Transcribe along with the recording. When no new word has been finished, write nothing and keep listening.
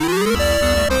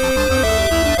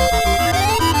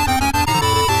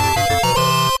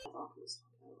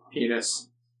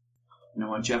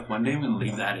what, Jeff? One day I'm going to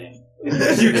leave that in.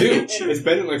 You do. It's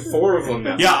been in like 4 of them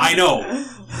now. Yeah, I know.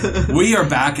 We are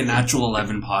back at Natural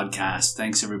 11 Podcast.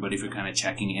 Thanks, everybody, for kind of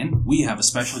checking in. We have a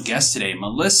special guest today.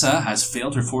 Melissa has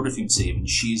failed her fortitude save, and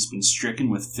she's been stricken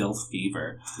with filth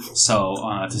fever. So,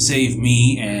 to save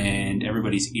me and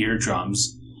everybody's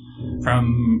eardrums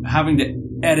from having to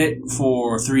edit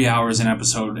for 3 hours an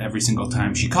episode every single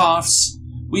time she coughs,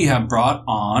 we have brought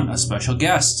on a special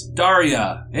guest,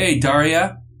 Daria. Hey,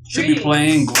 Daria. Should be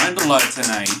playing Gwendola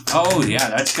tonight. Oh, yeah,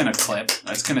 that's going to clip.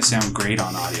 That's going to sound great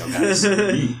on audio, guys.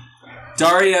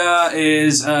 Daria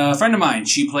is a friend of mine.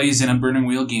 She plays in a Burning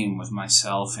Wheel game with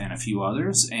myself and a few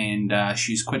others, and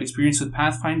she's quite experienced with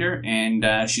Pathfinder,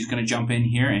 and she's going to jump in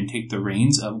here and take the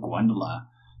reins of Gwendola,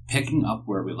 picking up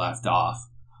where we left off.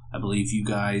 I believe you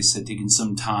guys had taken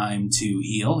some time to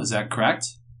heal. Is that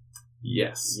correct?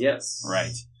 Yes.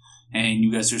 Right. And you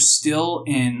guys are still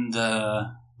in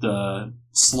the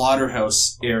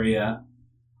slaughterhouse area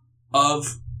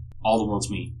of All the World's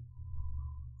Meat.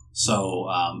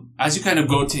 So, as you kind of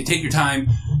go to take your time,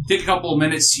 take a couple of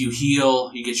minutes, you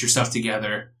heal, you get your stuff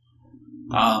together.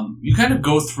 You kind of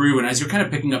go through, and as you're kind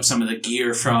of picking up some of the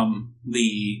gear from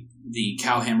the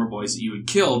Cowhammer boys that you had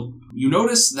killed, you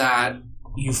notice that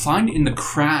you find in the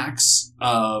cracks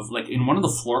of, like, in one of the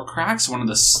floor cracks, one of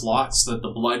the slots that the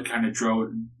blood kind of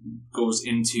goes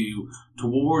into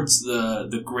towards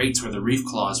the grates where the reef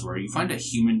claws were, you find a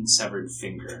human severed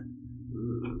finger.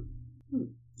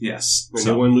 Yes. Did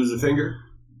anyone lose a finger?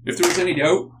 If there was any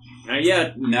doubt, not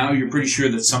yet. Now you're pretty sure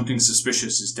that something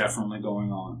suspicious is definitely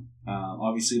going on.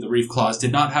 Obviously, the reef claws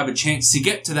did not have a chance to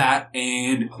get to that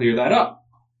and clear that up.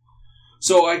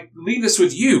 So I leave this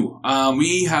with you.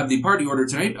 We have the party order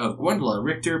tonight of Gwendola,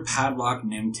 Richter, Padlock,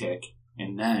 Nimtic,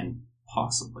 and then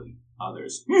possibly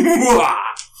others.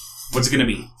 What's it going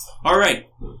to be? All right.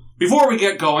 Before we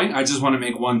get going, I just want to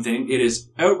make one thing. It is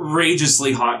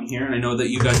outrageously hot in here, and I know that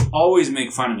you guys always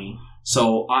make fun of me.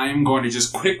 So I'm going to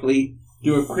just quickly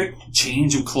do a quick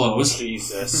change of clothes.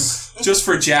 Jesus. Just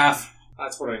for Jeff.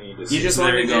 That's what I need to see. You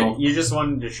just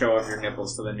wanted to show off your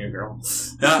nipples to the new girl.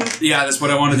 Yeah, that's what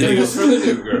I wanted to do. Nipples for the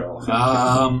new girl.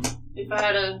 If I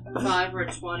had a 5 or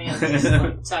a 20, I'd just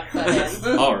tuck that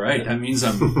in. All right, that means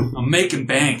I'm making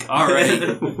bank. All right,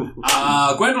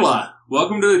 Gwendola,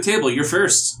 welcome to the table. You're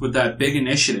first with that big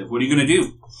initiative. What are you going to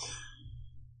do?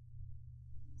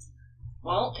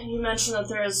 Well, you mentioned that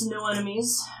there's no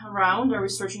enemies around. Are we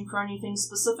searching for anything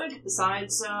specific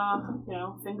besides,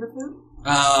 finger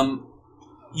food?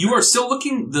 You are still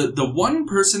looking. The one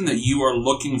person that you are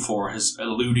looking for has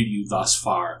eluded you thus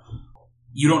far.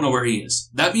 You don't know where he is.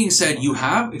 That being said, you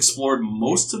have explored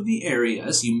most of the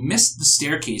areas. You missed the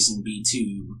staircase in B2.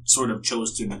 You sort of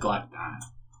chose to neglect that.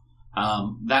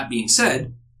 That being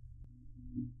said,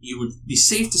 you would be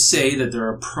safe to say that there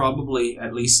are probably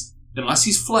at least, unless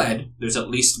he's fled, there's at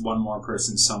least one more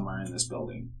person somewhere in this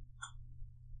building.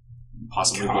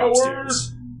 Possibly be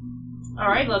upstairs.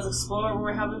 Alright, let's explore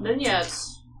where we haven't been yet.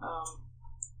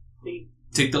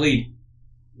 Take the lead.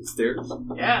 Stairs?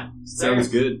 Yeah. Sounds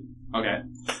good. Okay.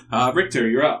 Richter,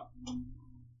 you're up.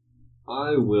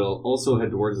 I will also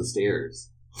head towards the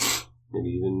stairs. Maybe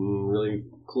even really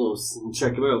close and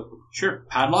check them out. Sure.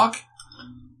 Padlock?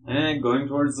 And going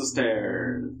towards the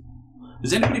stairs.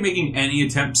 Is anybody making any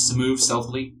attempts to move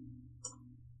stealthily?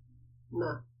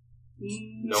 No.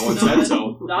 No one said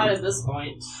so. Not at this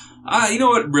point. You know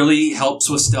what really helps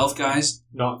with stealth, guys?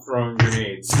 Not throwing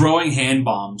grenades. Throwing hand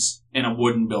bombs in a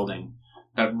wooden building.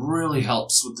 That really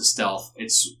helps with the stealth.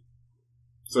 It's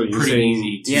so you're pretty saying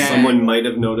easy to someone might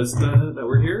have noticed that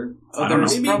we're here? I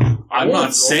don't know. I'm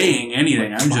not saying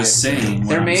anything. I'm just saying.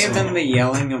 There may have been the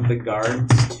yelling of the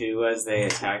guards, too, as they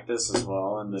attacked us as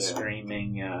well, and the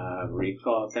screaming reef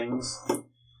claw things.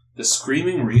 The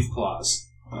screaming reef claws.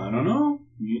 I don't know.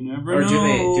 You never or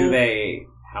know. Or do they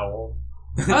howl?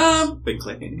 They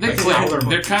click.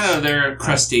 They're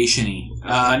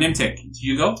crustacean-y. Nimtic,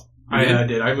 you go? I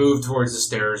did. I moved towards the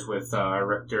stairs with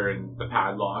Richter and the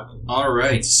Padlock.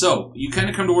 Alright, so you kind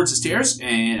of come towards the stairs,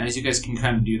 and as you guys can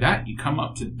kind of do that, you come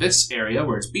up to this area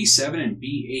where it's B7 and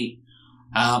B8.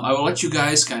 I will let you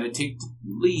guys kind of take the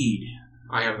lead.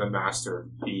 I am the master of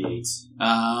B8.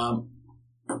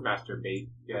 Master bait,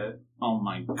 get it? Oh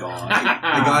my god.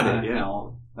 I got it, yeah.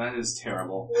 No, that is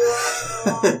terrible.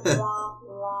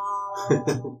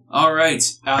 Alright,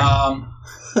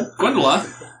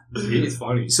 Gwendola. It's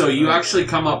funny. So you actually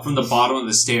come up from the bottom of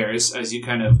the stairs as you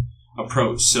kind of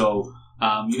approach. So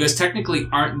you guys technically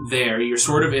aren't there. You're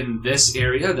sort of in this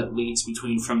area that leads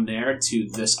between from there to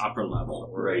this upper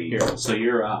level. Right here. So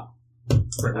you're up.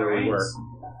 Right where we were.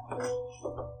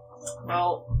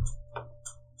 Well,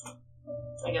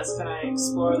 I guess, can I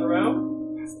explore the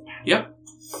room? Yep.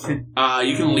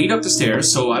 You can lead up the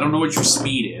stairs, so I don't know what your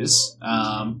speed is.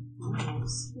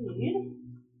 Speed?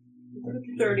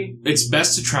 30. It's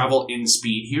best to travel in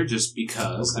speed here, just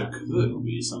because there could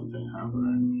be something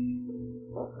happening.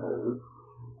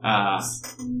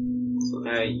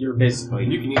 You're basically...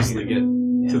 You can easily get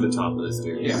to the top of the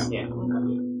stairs. Yeah.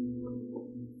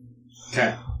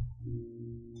 Okay.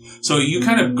 So you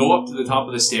kind of go up to the top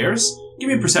of the stairs. Give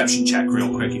me a perception check real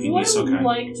quick if you What need so I would kind.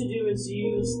 like to do is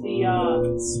use the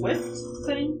Swift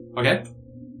thing. Okay.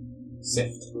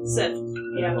 Sift. Sift.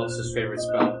 Yeah. What's his favorite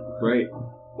spell? Right.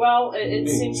 Well, it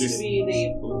seems to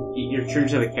be You're true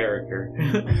to the character.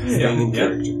 Staying in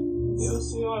character.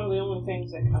 Those two are the only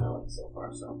things I kind of like so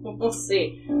far, so we'll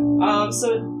see.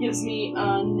 So it gives me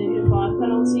a -5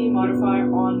 penalty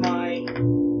modifier on my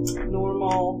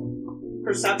normal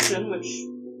perception, which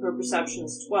for perception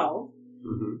is 12.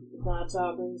 Mm-hmm.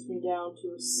 That brings me down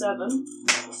to 7.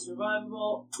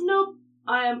 Survivable. Nope.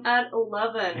 I am at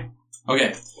 11.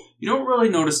 Okay. You don't really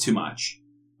notice too much.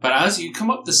 But as you come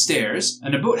up the stairs,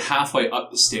 and about halfway up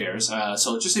the stairs,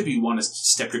 so just if you want to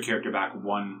step your character back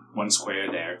one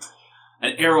square there,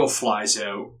 an arrow flies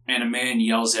out, and a man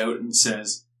yells out and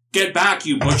says, "Get back,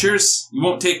 you butchers! You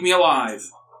won't take me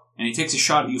alive!" And he takes a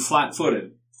shot at you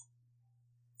flat-footed.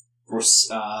 For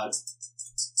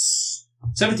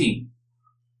 17.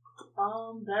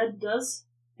 That does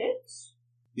hit.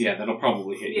 Yeah, that'll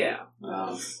probably hit you. Yeah.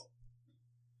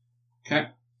 Okay.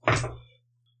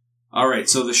 Alright,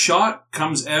 so the shot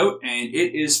comes out, and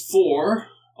it is for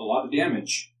a lot of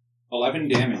damage. 11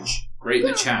 damage. Right in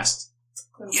the chest.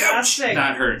 Fantastic.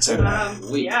 That hurts.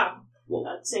 Yeah.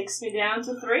 That takes me down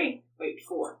to 3. Wait,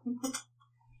 4.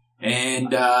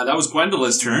 And that was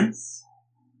Gwendolyn's turn.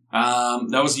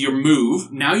 That was your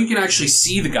move. Now you can actually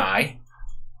see the guy.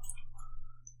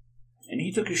 And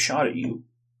he took a shot at you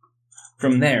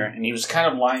from there, and he was kind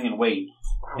of lying in wait.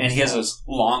 And he has his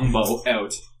longbow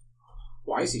out.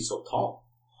 Why is he so tall?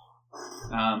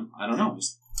 I don't know.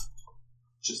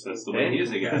 Just that's the way he is,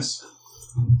 I guess.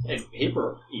 And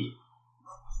paper eat.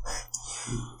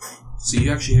 So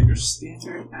you actually have your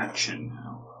standard action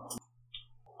now.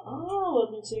 Oh,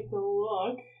 let me take a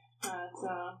look at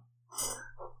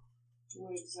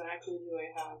what exactly do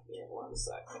I have here. 1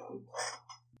 second.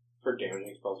 Her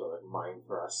damaging spells are like Mind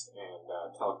Thrust and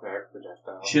Telekinetic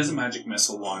Projectile. She has a magic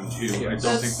missile wand, too. I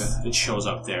don't think that it shows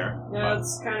up there. Yeah,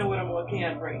 that's kind of what I'm looking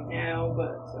at right now,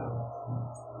 but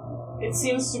it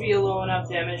seems to be a low enough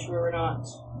damage where we're not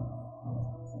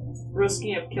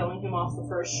risking of killing him off the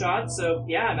first shot, so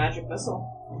yeah, magic missile.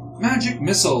 Magic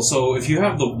missile. So if you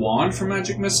have the wand for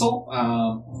magic missile,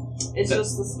 it's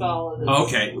just the spell.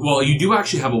 Okay. Well, you do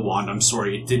actually have a wand. I'm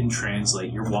sorry, it didn't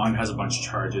translate. Your wand has a bunch of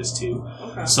charges too.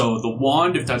 Okay. So the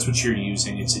wand, if that's what you're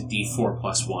using, it's a D4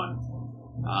 plus 1.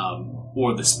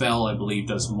 Or the spell, I believe,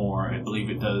 does more. I believe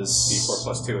it does... D4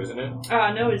 plus 2, isn't it?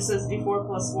 No, it says D4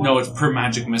 plus 1. No, it's per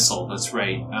magic missile. That's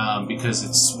right. Because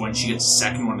it's when she gets the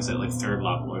second one, it's at like 3rd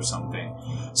level or something.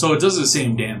 So it does the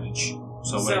same damage.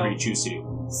 So whatever you choose to do.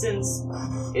 Since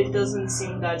it doesn't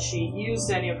seem that she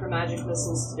used any of her magic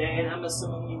missiles today, and I'm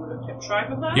assuming you would have kept track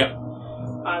of that, Yep.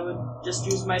 I would just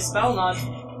use my spell, not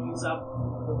use up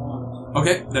the wand.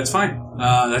 Okay, that's fine.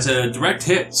 That's a direct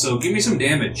hit, so give me some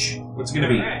damage. What's it going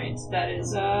to be? Alright, that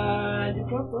is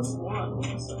D4 plus 1.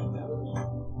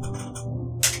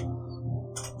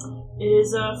 It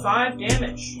is 5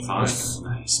 damage. 5.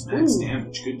 Nice. Max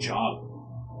damage. Good job.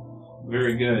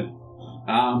 Very good.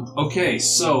 Okay,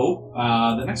 so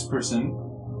the next person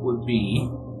would be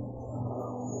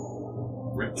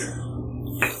Richter.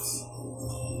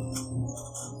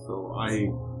 So I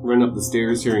run up the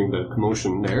stairs hearing the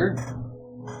commotion there.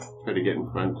 Try to get in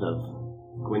front of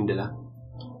Gwendola.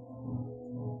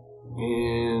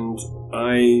 And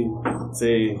I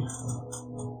say,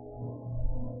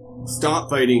 "Stop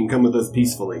fighting, come with us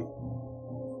peacefully."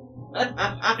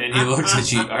 And he looks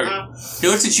at you. He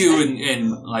looks at you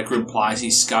and like replies.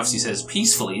 He scuffs. He says,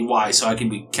 "Peacefully? Why? So I can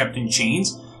be kept in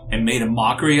chains and made a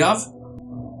mockery of?"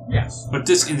 Yes. But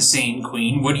this insane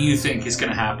queen, what do you think is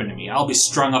going to happen to me? I'll be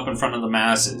strung up in front of the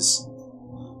masses.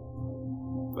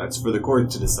 That's for the court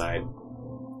to decide.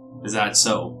 Is that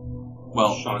so?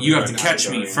 Well, Sean, you have to you're catch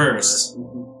not me going first.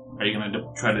 Are you going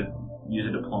to try to use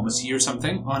a diplomacy or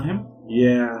something on him?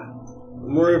 Yeah.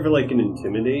 More of like an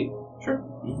intimidate. Sure,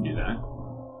 you can do that.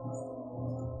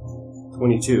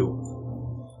 22.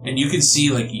 And you can see,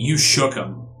 like, you shook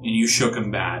him, and you shook him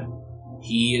bad.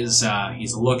 He is,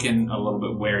 he's looking a little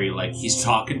bit wary, like, he's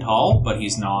talking tall, but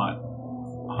he's not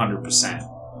 100%.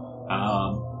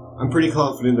 I'm pretty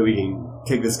confident that we can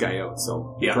take this guy out,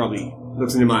 so Yeah. he probably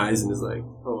looks into my eyes and is like,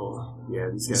 "Oh, yeah." Yeah,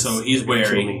 these guys. So he's are gonna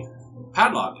kill wary. me.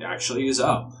 Padlock actually is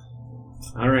up.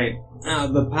 Alright.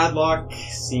 The Padlock,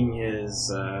 seeing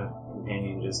his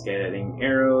companion just getting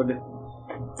arrowed,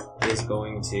 is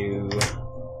going to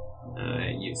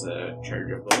use a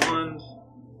charge of the wand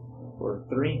for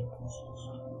 3.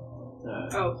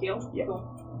 Heal? Yeah. Cool.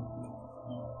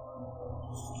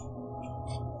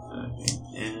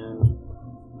 And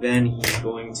then he's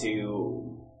going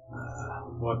to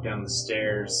walk down the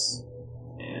stairs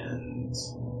and...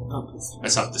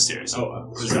 That's up the stairs. up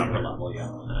It's upper level,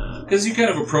 yeah. Because you kind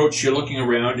of approach, you're looking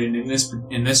around, and in this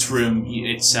room,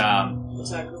 it's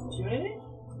Attack of opportunity?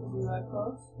 Is he that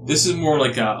close? this is more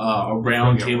like a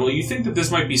round table. You think that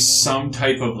this might be some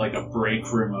type of like a break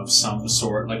room of some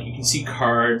sort. Like you can see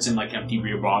cards and like empty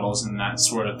beer bottles and that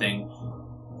sort of thing.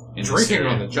 in this Drinking area.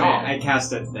 on the job. I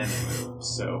cast it, then it moved,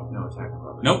 so no attack of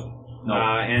opportunity. Nope. No.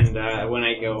 And when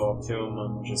I go up to him,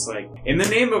 I'm just like, in the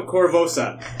name of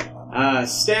Corvosa,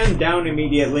 stand down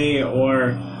immediately,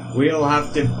 or we'll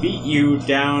have to beat you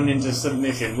down into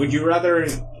submission. Would you rather,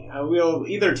 we'll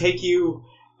either take you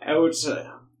out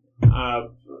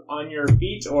on your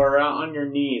feet or on your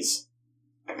knees.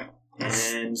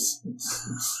 And...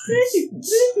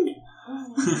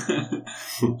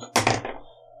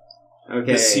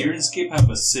 Okay. Does Sirenscape have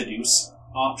a seduce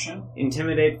option?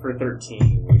 Intimidate for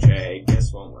 13, which I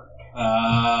guess won't work.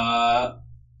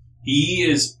 He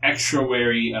is extra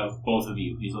wary of both of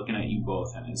you. He's looking at you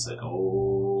both, and it's like,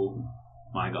 oh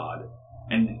my god.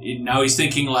 And now he's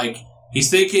thinking,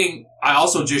 I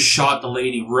also just shot the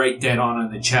lady right dead on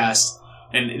in the chest,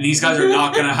 and these guys are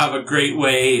not going to have a great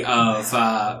way of,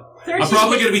 I'm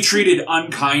probably going to be treated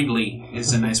unkindly,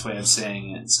 is a nice way of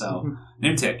saying it. So,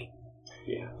 Nimtic.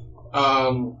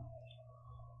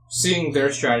 Seeing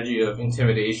their strategy of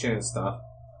intimidation and stuff,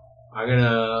 I'm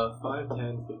gonna 5,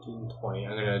 10, 15, 20.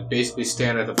 I'm gonna basically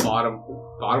stand at the bottom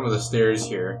of the stairs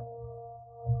here.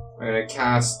 I'm gonna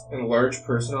cast Enlarge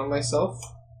Person on myself.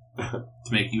 To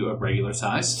make you a regular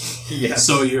size. Yes.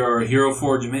 So your Hero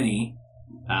Forge mini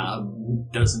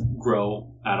doesn't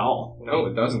grow at all. No,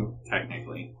 it doesn't.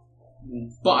 Technically.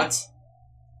 But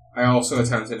I also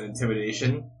attempted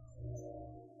intimidation.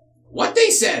 What they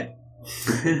said.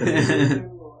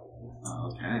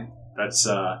 Okay. That's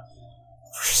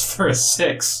For a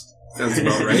 6. Sounds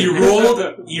about right.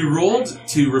 you rolled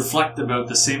to reflect about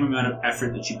the same amount of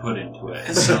effort that you put into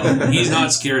it. So he's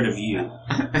not scared of you.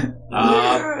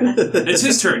 It's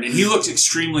his turn, and he looks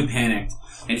extremely panicked.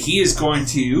 And he is going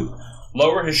to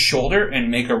lower his shoulder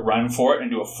and make a run for it and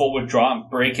do a full withdraw and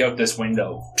break out this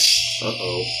window.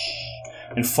 Uh-oh.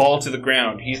 And fall to the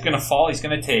ground. He's going to fall. He's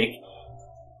going to take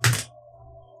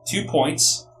 2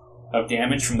 points of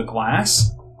damage from the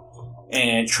glass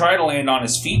and try to land on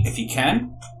his feet if he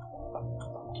can.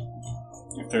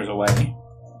 If there's a way.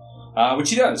 Which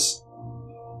he does.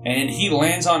 And he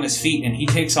lands on his feet and he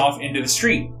takes off into the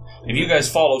street. If you guys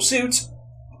follow suit,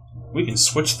 we can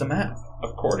switch the map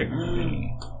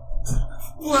accordingly.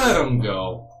 Let him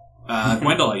go.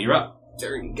 Gwendolyn, you're up.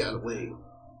 Darren got away.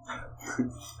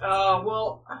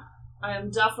 Well, I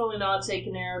am definitely not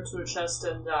taking arrow to a chest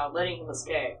and letting him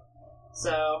escape.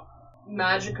 So,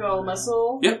 magical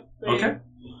missile. Yep. thing. Okay.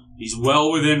 He's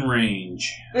well within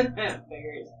range.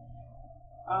 Figures.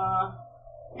 I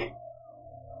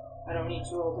don't need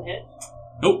to roll to hit.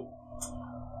 Nope.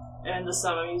 And this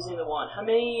time I'm using the wand. How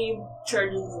many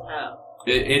charges does it have?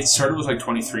 It started with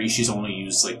 23. She's only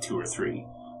used 2 or 3.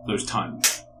 There's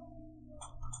tons.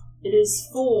 It is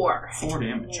 4. 4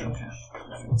 damage. Okay.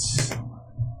 That's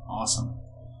awesome.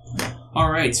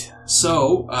 Alright.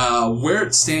 So, where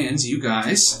it stands, you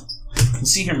guys can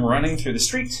see him running through the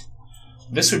street.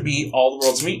 This would be All the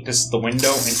Worlds Meet. This is the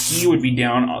window, and he would be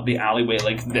down the alleyway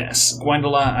like this.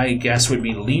 Gwendolyn, I guess, would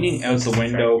be leaning out the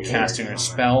window, casting her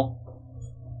spell.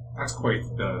 That's quite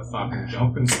the fucking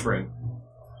jump and sprint.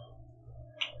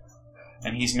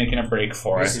 And he's making a break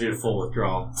for I it. used to do a full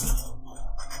withdrawal.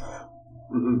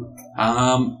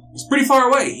 Mm-hmm. He's pretty far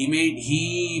away. He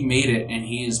made it, and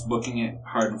he is booking it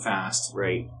hard and fast.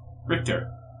 Right. Richter.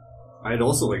 I'd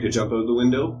also like to jump out the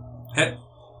window. Hit.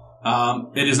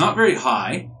 It is not very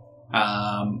high.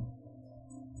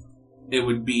 It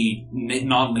would be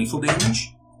non-lethal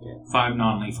damage. Yeah. 5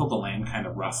 non-lethal to land kind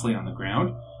of roughly on the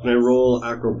ground. Can I roll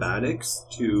acrobatics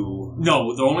to...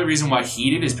 No, the only reason why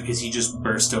he did is because he just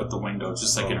burst out the window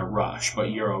just in a rush, but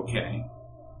you're okay.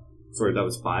 Sorry, that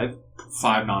was 5?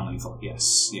 5 non-lethal,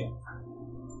 yes. Yeah.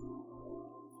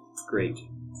 Great.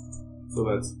 So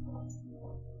that's...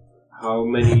 How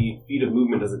many feet of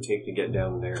movement does it take to get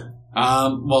down there?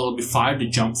 Well, it'll be 5 to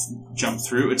jump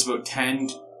through. It's about 10,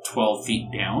 12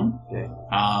 feet down. Okay.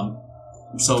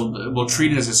 So we'll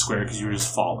treat it as a square because you're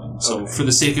just falling. So Okay. for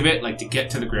the sake of it, like to get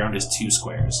to the ground is 2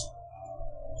 squares.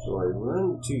 So I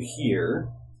run to here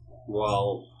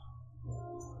while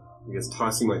I guess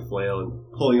tossing my flail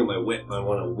and pulling up my whip. I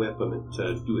want to whip him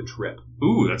to do a trip.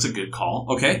 Ooh, that's a good call.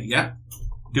 Okay, yeah.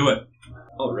 Do it.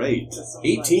 All right. That sounds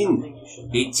 18. Like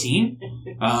 18.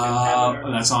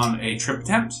 That's on a trip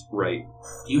attempt. Right.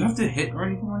 Do you have to hit or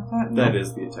anything like that? That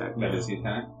is the attack. That is the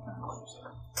attack.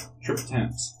 Trip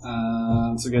attempt.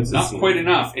 It's against Not the quite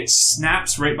enough. It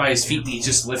snaps right by his feet and he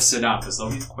just lifts it up as though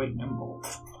he's quite nimble.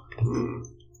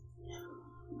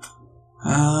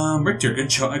 Richter,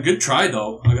 a good try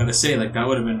though. I gotta say, like that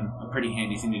would have been a pretty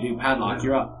handy thing to do. Padlock,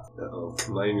 you're up. Uh-oh.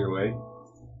 Am I in your way?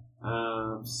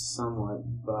 Somewhat,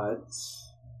 but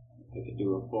I could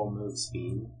do a full move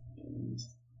speed. And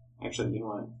actually, you know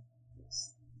what?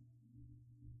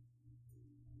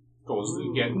 Goes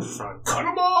to get in the front. Cut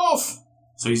him off!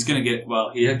 So he's gonna get.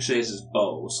 Well, he actually has his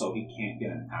bow, so he can't get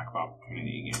an attack of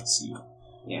opportunity against you.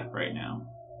 Yeah. Right now.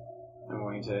 I'm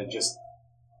going to just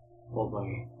hold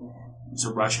my.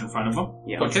 So rush in front of him.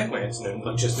 Yeah. Put your Okay. plants in,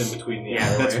 just in between the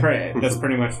Yeah, that's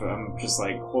pretty much. I'm just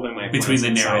like holding my Between plants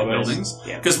the narrow sideways. buildings?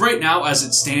 Yeah. Because right now, as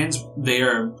it stands,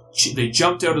 they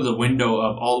jumped out of the window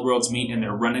of All Worlds Meet and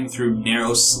they're running through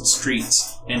narrow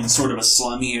streets in sort of a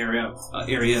slummy area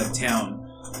of town.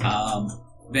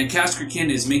 Van Kaskerkin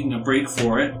is making a break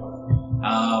for it.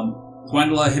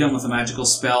 Gwendola hit him with a magical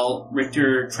spell.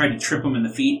 Richter tried to trip him in the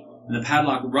feet, and the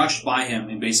Padlock rushed by him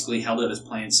and basically held out his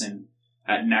plants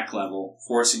at neck level,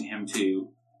 forcing him to,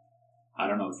 I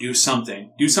don't know, do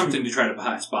something to try to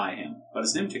pass by him. But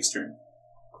it's Nimtic's turn.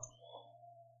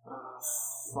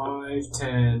 5,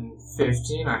 10,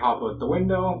 15. I hop out the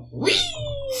window. Whee!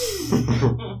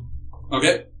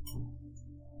 Okay.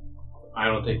 I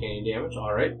don't take any damage.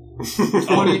 Alright.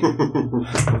 20.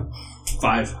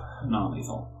 5.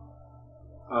 Non-lethal.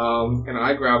 And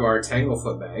I grab our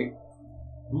Tanglefoot bag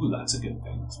Ooh, that's a good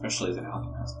thing, especially as an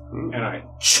alchemist. and I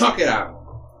chuck it out.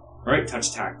 Alright, touch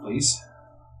attack, please.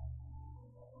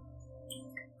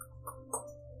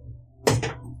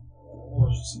 Oh,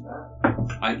 did you see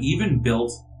that? I even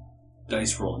built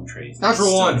dice rolling trays. Natural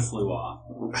It still 1. flew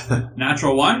off.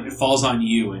 Natural 1, it falls on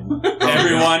you, and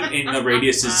everyone in the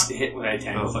radius is hit with a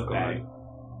Tanglefoot bag.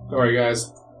 Sorry,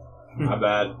 guys. My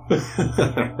bad.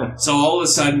 So all of a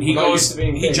sudden, he Not used goes, to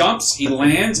being he big. jumps, he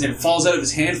lands, and it falls out of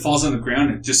his hand, falls on the ground,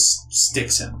 and it just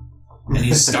sticks him. And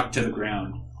he's stuck to the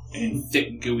ground in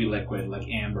thick, gooey liquid, like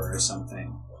amber or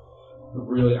something.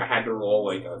 Really, I had to roll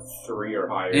like a 3 or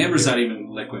higher. Amber's not even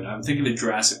liquid. I'm thinking of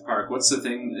Jurassic Park. What's the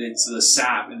thing? It's the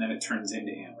sap, and then it turns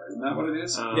into amber. Isn't that what it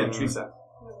is? Yeah, true sap.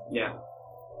 Yeah.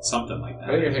 Something like I that.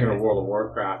 think you're thinking of World of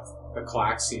Warcraft. The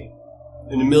Klaxi.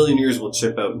 In a million years, we'll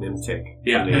chip out Nimtic.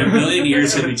 Yeah, in a million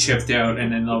years he'll be chipped out,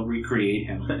 and then they'll recreate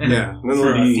him Yeah. Then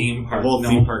for it'll a be theme park. a whole No.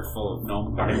 theme park full of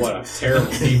Gnome park. What a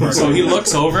terrible theme park. So he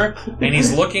looks over, and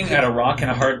he's looking at a rock in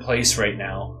a hard place right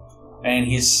now. And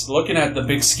he's looking at the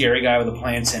big scary guy with the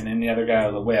plants in and the other guy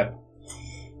with the whip.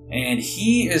 And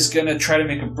he is going to try to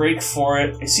make a break for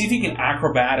it. See if he can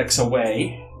acrobatics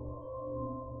away.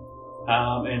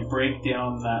 And break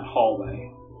down that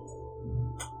hallway.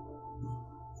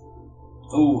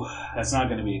 Ooh, that's not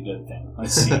going to be a good thing.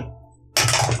 Let's see.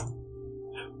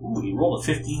 Ooh, he rolled a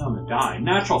 15 on the die.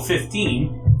 Natural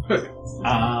 15.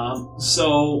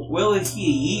 So will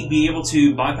he be able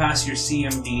to bypass your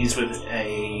CMDs with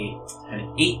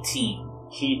an 18?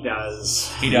 He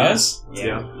does. He does?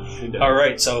 Yeah. All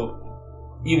right, so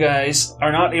you guys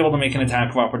are not able to make an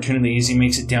attack of opportunity as he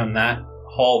makes it down that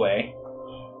hallway.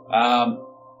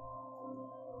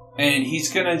 And he's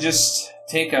going to just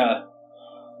take a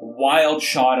wild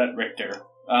shot at Richter.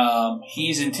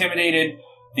 He's intimidated.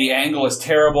 The angle is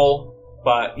terrible.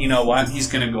 But you know what? He's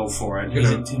going to go for it. You're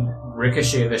gonna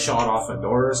ricochet the shot off a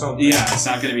door or something? Yeah, it's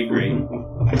not going to be great.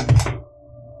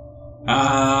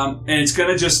 And it's going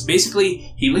to just,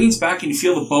 basically, he leans back and you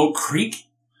feel the bow creak.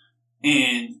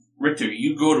 And Richter,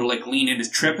 you go to like lean in to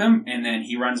trip him, and then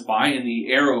he runs by and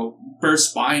the arrow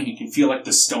bursts by and you can feel like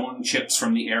the stone chips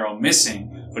from the arrow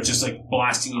missing, but just like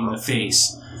blasting you in the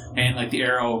face. And like the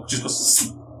arrow just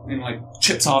goes and like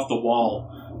chips off the wall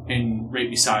and right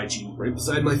beside you. Right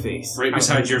beside my face. Right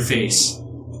beside your face.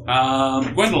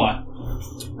 Gwendola.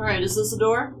 Alright, is this a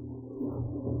door?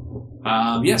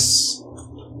 Yes.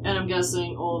 And I'm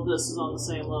guessing all of this is on the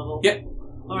same level? Yep.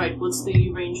 Alright, what's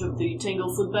the range of the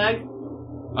Tanglefoot bag?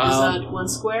 Is that 1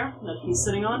 square that he's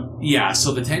sitting on? Yeah,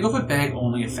 so the Tanglefoot bag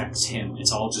only affects him.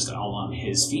 It's all just all on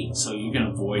his feet, so you can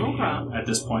avoid him. At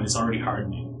this point, it's already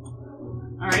hardening.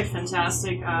 Alright,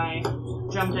 fantastic. I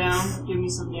jump down, give me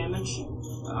some damage.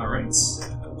 Alright.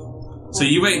 So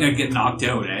you might not get knocked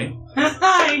out, eh?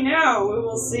 I know. We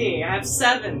will see. I have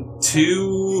 7.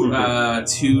 2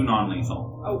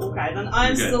 non-lethal. Oh, okay. Then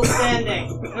I'm Good. still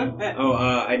standing. Oh,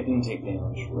 I didn't take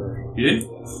damage. For... You did?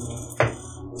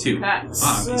 2. Okay, I'm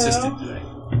so- consistent today.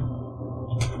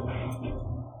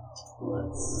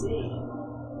 Let's see.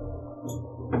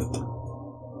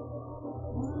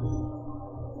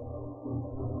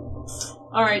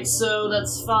 Alright, so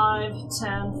that's 5,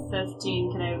 10,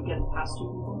 15. Can I get past 2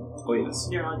 people? Oh, yes.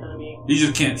 You're not gonna be. You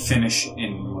just can't finish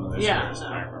in one of those Yeah, squares, no.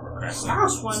 if I remember correctly.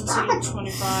 20,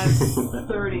 25,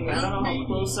 30. I don't know how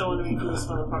close I want to be to this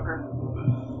motherfucker.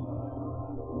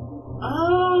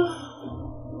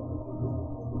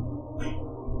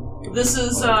 This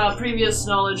is previous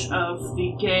knowledge of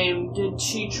the game. Did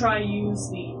she try use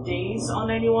the daze on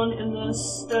anyone in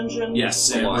this dungeon? Yes,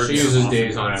 it works She uses often.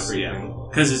 days on Yeah. everything.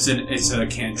 Because it's a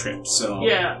cantrip, so...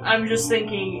 Yeah, I'm just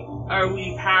thinking, are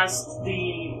we past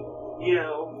the,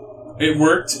 It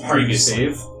worked Hard to previously.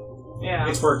 save. yeah,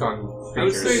 It's worked on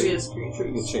creatures. previous Pretty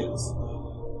creatures. good chance.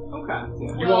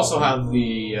 Okay. You also have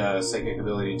the psychic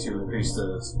ability to increase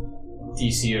the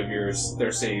DC of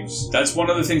their saves. That's one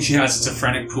of the things she has. It's a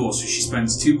frantic pool, so she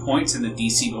spends 2 points and the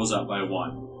DC goes up by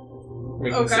 1.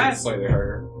 Making Okay. saves slightly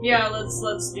harder. Yeah,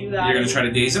 let's do that. You're going to try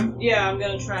to daze him? Yeah, I'm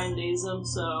gonna try and daze him,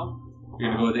 so...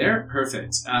 You're going to go there?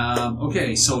 Perfect.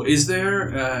 Okay, so is there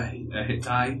a hit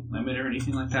die limit or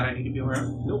anything like that I need to be aware of?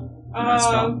 Nope. And that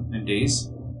spell? And daze?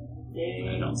 Daze.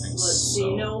 I don't think Let's so.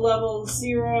 see, no level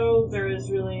 0, there is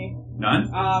really...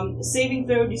 None? Saving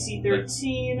throw, DC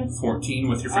 13. 14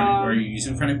 with your frantic... are you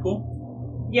using frantic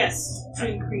pool? Yes, to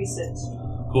increase it.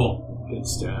 Cool. Good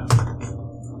stuff.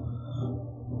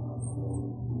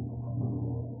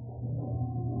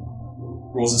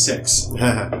 Rolls a 6.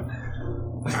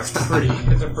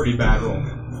 It's a pretty bad roll.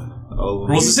 Oh,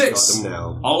 Rolls a you 6. got him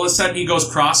now. All of a sudden he goes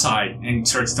cross-eyed and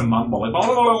starts to mumble like blah,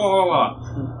 blah, blah, blah, blah,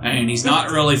 blah. And he's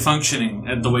not really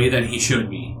functioning the way that he should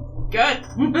be. Good.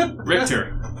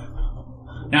 Richter.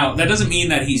 Now, that doesn't mean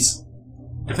that he's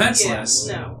defenseless,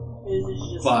 Yeah, no. It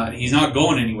is just... but he's not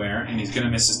going anywhere and he's going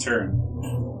to miss his turn.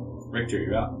 Richter,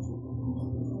 you're up.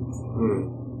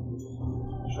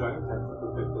 Should I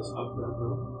technically pick this up for a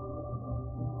group?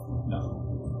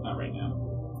 No, not right now.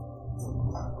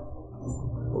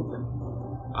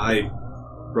 I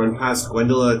run past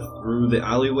Gwendola through the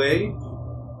alleyway,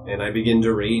 and I begin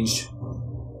to rage.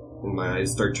 And my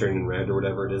eyes start turning red or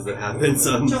whatever it is that happens.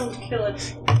 Don't kill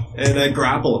it. And I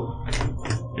grapple him.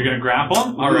 You're going to grapple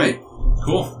him? Alright,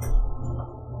 cool.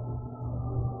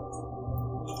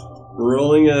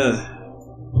 Rolling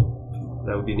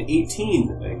that would be an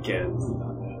 18 again.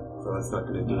 So that's not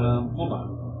going to do it. Hold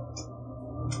on.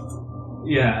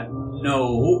 Yeah,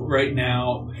 no, right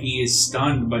now he is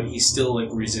stunned, but he's still like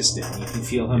resisting. You can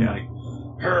feel him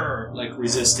like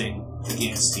resisting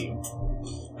against you.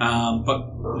 But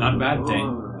not a bad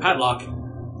thing. Padlock.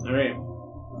 Alright.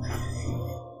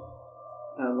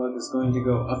 Padlock is going to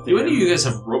go up there. Do any of you guys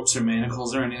have ropes or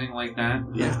manacles or anything like that?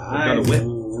 Yeah, I I've got a whip.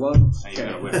 love Oh, you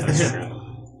got a whip, that's true.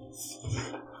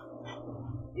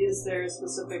 Is there a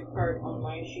specific part on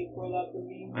my sheet for that would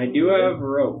be? I do have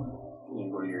rope. Can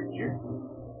you go to your gear?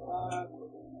 Uh,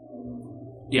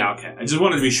 Yeah, okay. I just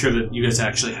wanted to be sure that you guys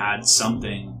actually had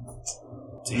something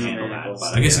to handle that.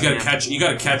 But I guess you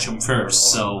gotta catch him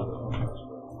first, so...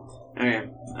 Okay.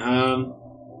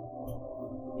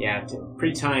 Yeah,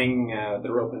 pre-tying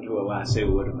the rope into a lasso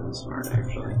would have been smart,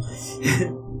 actually.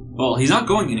 Well, he's not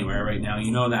going anywhere right now,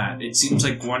 you know that. It seems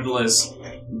like Gwendola's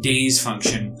daze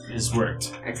function has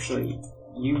worked. Actually,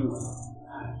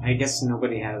 I guess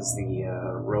nobody has the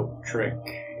rope trick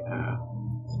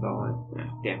spell.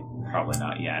 Damn. Probably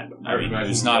not yet. I I mean,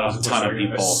 there's not a ton of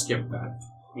people. Skip that.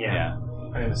 Yeah.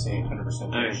 I am saying 100%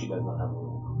 Alright. she does not have a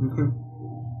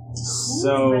roll.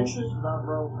 So, Adventures without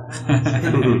rope.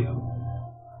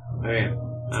 okay.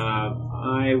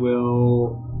 I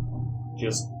will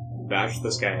just bash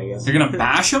this guy, I guess. You're gonna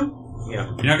bash him? Yeah.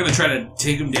 You're not gonna try to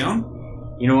take him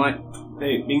down? You know what?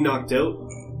 Hey, being knocked out,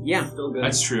 Yeah. still good.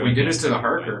 That's true. We did it to the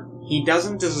Harker. He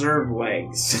doesn't deserve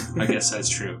legs. I guess that's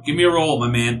true. Give me a roll, my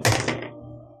man.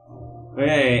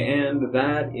 Okay, and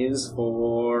that is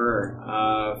for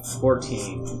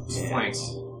 14. Flank.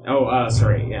 Oh,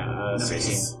 sorry, yeah,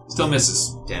 16. Still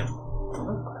misses. Damn.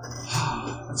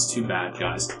 That's too bad,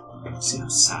 guys. See how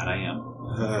sad I am.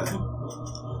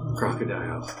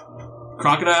 Crocodile.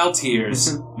 Crocodile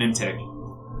tears. Nimtic.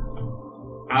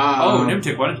 Oh,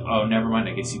 Nimtic, what? Oh, never mind.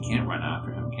 I guess you can't run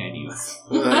after him, can you?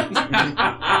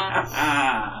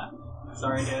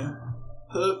 Sorry, dude.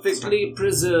 Perfectly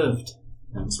preserved.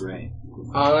 That's right.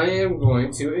 I am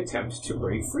going to attempt to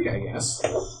break free, I guess.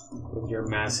 With your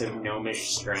massive gnomish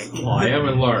strength. Well, I am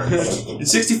enlarged. In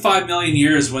 65 million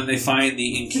years, when they find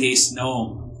the encased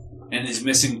gnome and is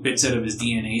missing bits out of his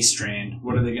DNA strand,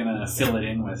 what are they going to fill it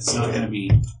in with? It's not going to be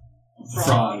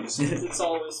frogs. It's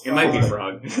always frog. It might be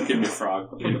frog. Give me a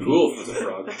frog. It'd be cool if it was a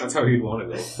frog. That's how you'd want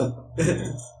to go.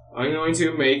 I'm going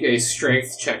to make a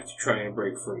strength check to try and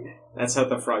break free. That's how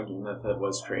the froggy method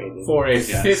was created. For a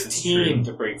Yes, it's 15 true.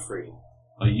 to break free.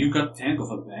 Oh, you got the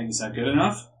Tanglefoot bag. Is that good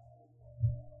enough?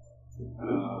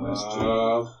 Might as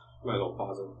well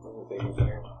pause it. I'm gonna take a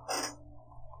second.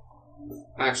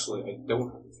 Actually, I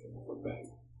don't have the Tanglefoot bag.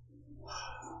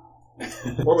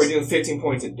 Or we're doing 15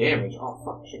 points of damage. Oh,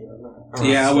 fuck. I should have done that.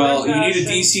 Yeah, well, you need a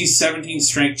Fashion. DC 17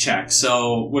 strength check,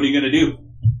 so what are you going to do?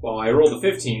 Well, I rolled a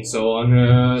 15, so I'm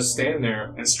gonna stand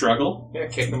there. And struggle? Yeah,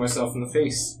 kicking myself in the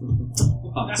face.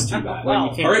 Oh, that's too bad. Well,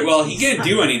 you can't. Alright, well, he can't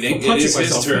do anything. I'm It punching is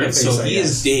his myself in the turn, face, so I he guess.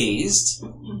 is dazed.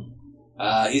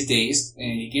 He's dazed,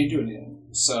 and he can't do anything.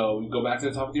 So we go back to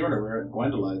the top of the order. We're at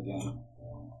Gwendola again.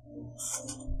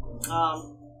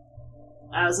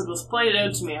 As it was pointed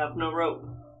out to me, I have no rope.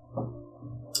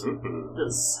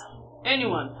 Does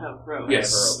anyone have rope?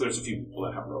 Yes, there's a few people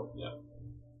that have rope, yeah.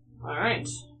 Alright.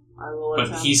 I will But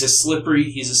attempt. he's a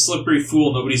slippery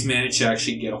fool. Nobody's managed to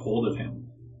actually get a hold of him.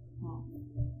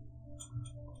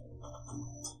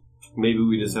 Maybe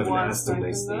we just haven't One asked him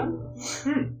nice second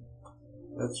things.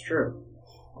 That's true.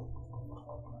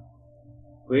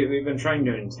 We've been trying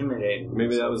to intimidate him.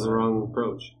 Maybe that was the wrong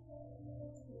approach.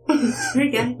 Hey,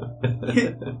 guy.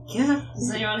 Yeah.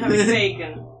 Does anyone have any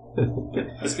bacon?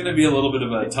 It's going to be a little bit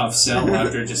of a tough sell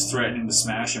after just threatening to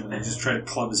smash him and then just try to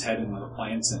club his head into the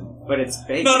plants and... But it's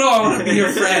bacon. No, I want to be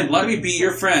your friend. Let me be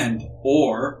your friend.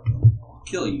 Or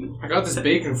kill you. I got this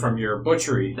bacon from your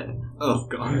butchery. Oh,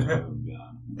 God.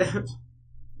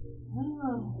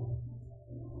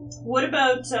 What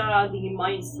about the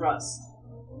mind thrust?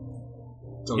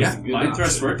 It's always Yeah, a good mind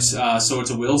thrust option. works. So it's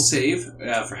a will save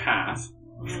for half.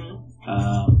 Mm-hmm.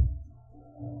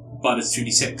 But it's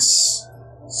 2d6.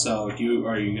 So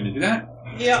are you going to do that?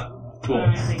 Yep. Cool.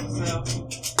 I think so.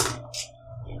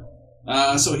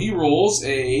 So he rolls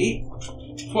a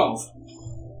 12.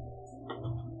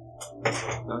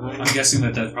 I'm guessing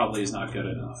that probably is not good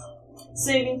enough.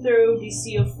 Saving throw,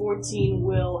 DC of 14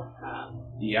 will have.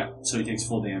 Yeah, so he takes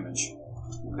full damage.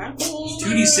 Okay.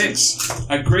 2d6.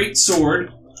 A great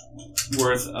sword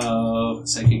worth of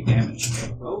psychic damage.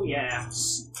 Oh yeah.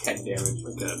 10 damage.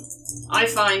 Okay. I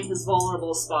find his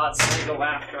vulnerable spots and go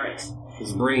after it.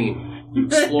 His brain. You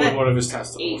explored one of his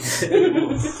testicles. 8.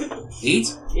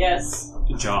 8? Yes.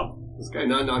 Good job. This guy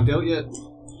not knocked out yet?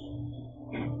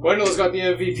 Gwendolyn's got the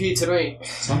MVP tonight.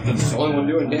 Something. She's the only one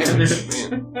doing damage.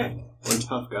 Man. One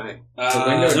tough guy.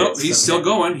 Nope, he's still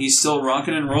going. He's still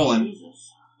rocking and rolling.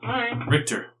 Jesus. Alright.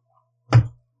 Richter.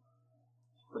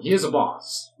 But he is a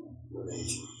boss.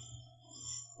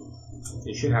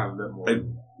 He should have a bit more.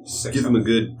 Give him a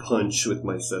good punch with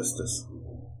my cestus.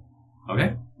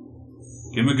 Okay.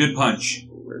 Give him a good punch.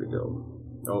 Where to go?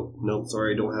 Oh, no,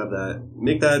 sorry, I don't have that.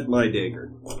 Make that my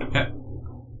dagger. Okay.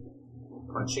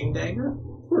 Punching dagger?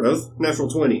 Where else? Natural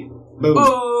 20. Boom.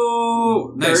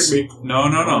 Oh! Nice. Hurt me. No.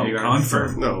 Oh, you got it.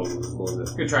 Confirm. No.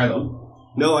 Good try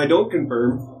though. No, I don't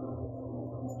confirm.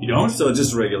 You don't? So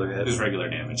just regular hit. Just regular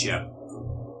damage, yeah.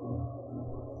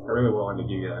 I really wanted to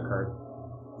give you that card.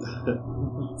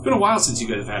 It's been a while since you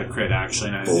guys have had a crit, actually.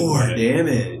 And I didn't think 4 about it.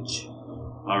 damage.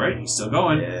 Alright, he's still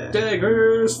going. Yeah.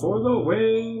 Daggers for the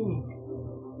win!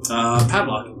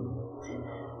 Padlock.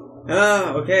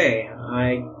 Okay.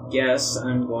 I guess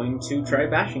I'm going to try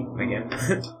bashing him again.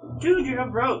 Dude, you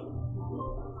have rope.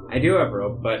 I do have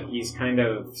rope, but he's kind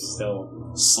of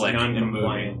still Slick and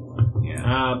non-compliant. moving.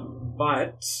 Yeah.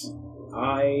 But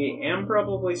I am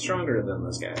probably stronger than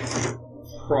this guy.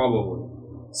 Probably.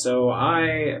 So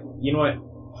you know what?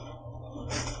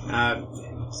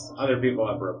 Other people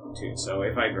have rope too, so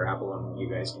if I grapple him, you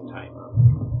guys can tie him up.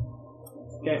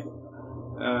 Okay.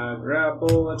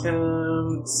 Grapple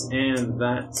attempts, and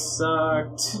that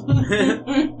sucked.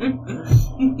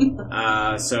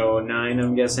 So 9,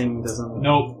 I'm guessing, doesn't...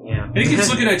 Nope. Yeah. And he keeps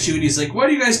looking at you and he's like, why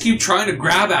do you guys keep trying to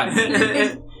grab at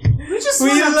me? We just We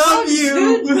wanna love punch,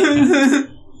 you! dude.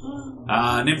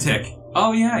 Nimtic.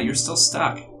 Oh yeah, you're still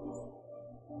stuck.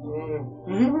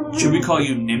 Should we call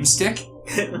you Nimstick?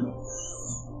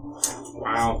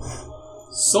 Wow.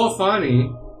 So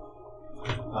funny.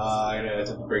 I'm gonna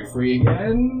attempt to break free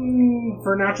again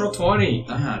for natural 20.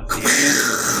 Ah, damn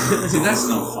it. See, that's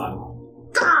no fun.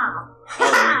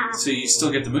 Alright, so you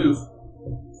still get to move.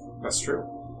 That's true.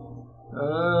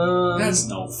 That's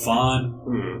no fun.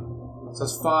 So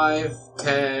that's 5,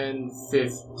 10,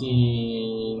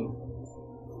 15,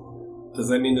 Does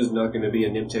that mean there's not going to be a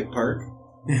Niptic Park?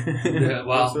 Yeah,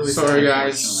 well, Really Sorry, sad,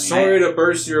 guys. unfortunately. Sorry to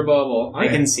burst your bubble. I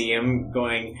can see him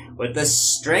going, with the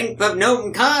strength of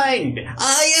gnome kind,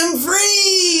 I am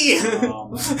free!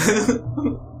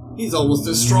 He's almost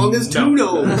as strong as two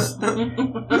gnomes.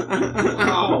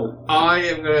 Ow. I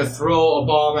am gonna throw a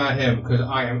bomb at him because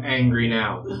I am angry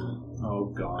now.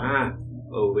 Oh god. Ah.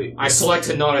 Oh, wait. I select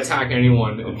to not attack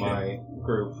anyone in my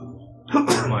group.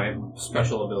 My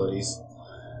special abilities.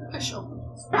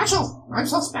 Special! I'm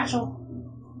so special.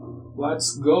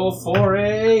 Let's go for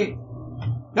a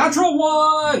natural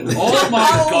 1! Oh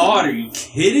my god, are you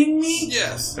kidding me?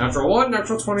 Yes. Natural 1,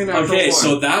 natural 20, natural 1. Okay,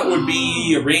 so that would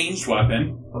be a ranged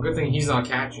weapon. Well, good thing he's not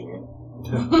catching it.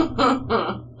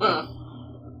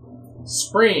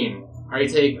 Sprain. I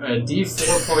take a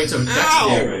d4 points of dex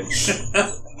damage.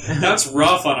 That's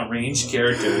rough on a ranged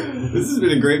character. This has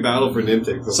been a great battle for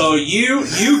Niptic. So you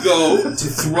go to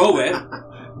throw it,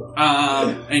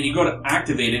 and you go to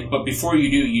activate it, but before you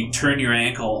do, you turn your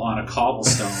ankle on a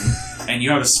cobblestone, and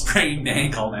you have a sprained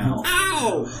ankle now.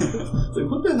 Ow! It's like,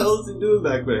 what the hell is he doing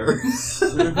back there?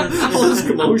 All this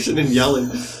commotion and yelling.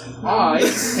 I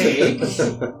take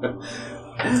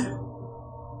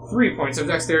 3 points of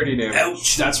dexterity damage.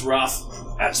 Ouch, that's rough.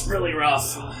 That's really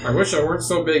rough. I wish I weren't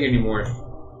so big anymore.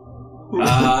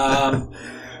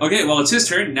 Okay, well, it's his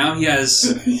turn. Now he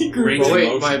has range But of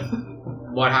wait,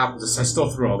 motion. what happens is I still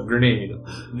throw a grenade.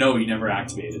 No, you never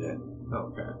activated it.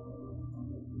 Okay.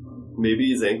 Maybe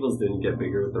his ankles didn't get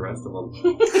bigger with the rest of them.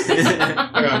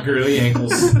 I got girly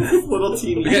ankles. Little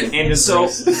teeny. Okay, And his so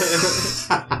wrist.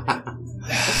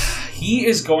 he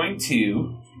is going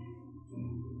to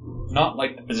not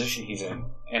like the position he's in,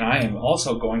 and I am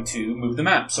also going to move the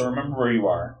map. So remember where you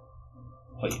are,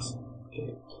 please.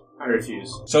 I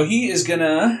refuse. So he is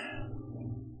gonna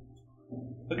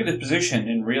look at his position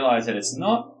and realize that it's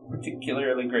not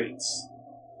particularly great.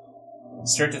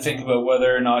 Start to think about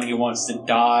whether or not he wants to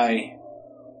die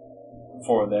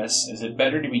for this. Is it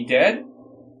better to be dead,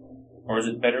 or is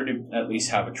it better to at least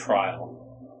have a trial?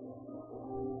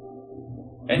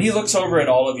 And he looks over at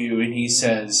all of you and he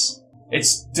says,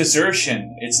 "It's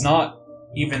desertion. It's not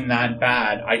even that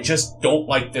bad. I just don't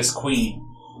like this queen.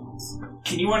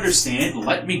 Can you understand?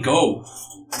 Let me go.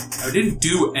 I didn't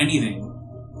do anything."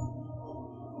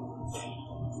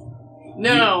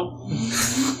 No.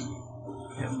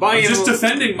 I'm just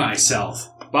defending myself.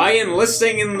 By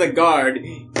enlisting in the guard,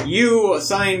 you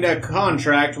signed a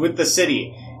contract with the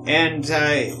city, and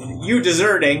you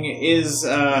deserting is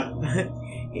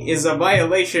a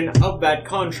violation of that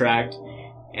contract,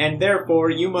 and therefore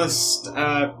you must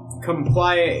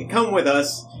come with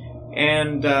us,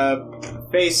 and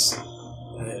face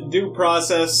due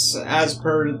process as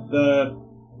per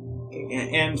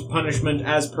and punishment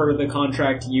as per the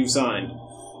contract you signed.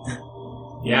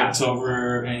 Yeah. It's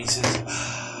over and he says,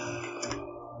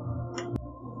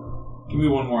 "Give me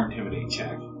one more intimidate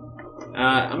check."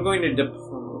 I'm going to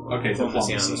Okay,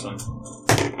 diplomacy on diplomacy. this one.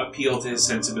 Appeal to his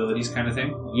sensibilities kind of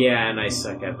thing. Yeah, and I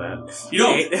suck at that. You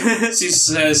don't. She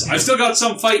says, "I've still got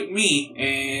some fight in me,"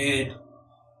 and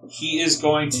he is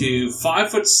going to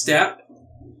 5-foot step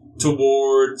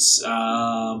towards,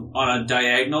 on a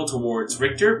diagonal towards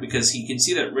Richter, because he can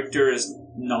see that Richter is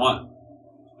not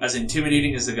as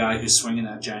intimidating as the guy who's swinging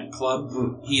that giant club.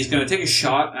 He's going to take a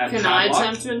shot at Can I Padlock.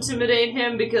 attempt to intimidate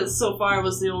him? Because so far I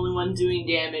was the only one doing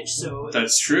damage, so it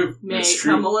That's true. may That's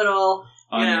true. come a little...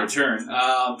 On your turn.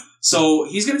 So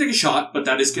he's going to take a shot, but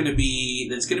that's going to be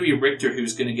Richter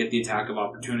who's going to get the attack of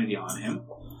opportunity on him.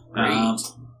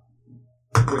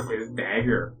 With his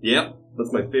dagger. Yep,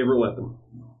 that's my favorite weapon.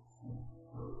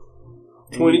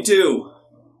 22.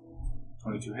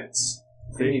 22 hits.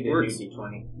 They Works. need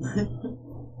D20.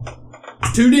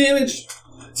 2 damage.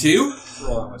 2.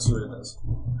 Roll on, let's see what it does.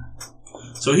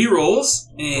 So he rolls,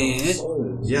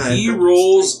 and Yeah, he I-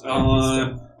 rolls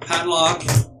on Padlock,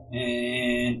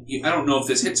 and I don't know if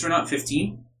this hits or not.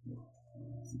 15?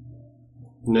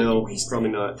 No, probably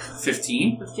not.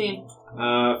 15? 15.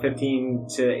 15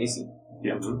 to AC.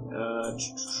 Yeah.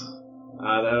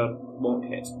 That won't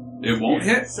hit. It won't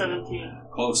hit? 17.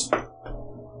 Close.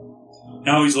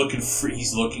 Now he's looking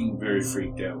he's very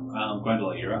freaked out.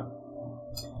 Gwendolyn, you're up.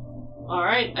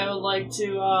 Alright, I would like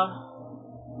to,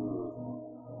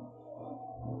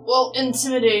 well,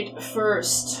 intimidate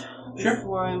first. Sure.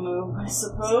 Before I move, I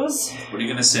suppose. What are you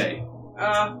gonna say?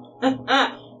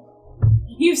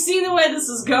 You've seen the way this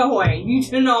is going. You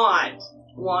do not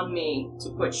want me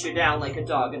to put you down like a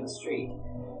dog in the street.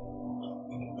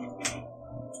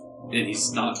 And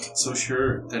he's not so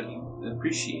sure that he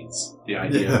appreciates the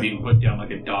idea of being put down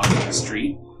like a dog in the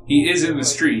street. He is in the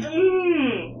street.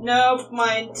 Nope,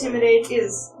 my intimidate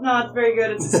is not very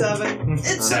good. It's a 7.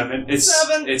 It's 7. It's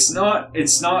 7.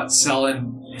 It's not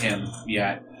selling him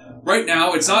yet. Right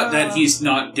now, it's not that he's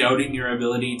not doubting your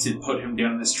ability to put him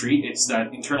down in the street. It's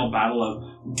that internal battle of,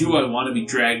 do I want to be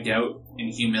dragged out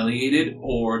and humiliated,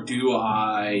 or do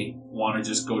I want to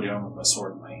just go down with a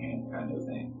sword in my hand kind of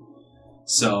thing?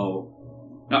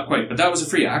 So, not quite. But that was a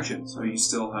free action, so you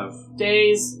still have...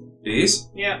 Days. Days?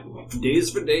 Yeah. Days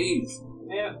for days.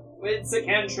 Yeah. It's a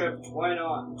cantrip. Why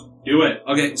not? Do it.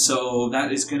 Okay, so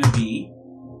that is going to be...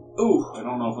 Ooh, I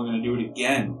don't know if I'm going to do it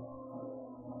again.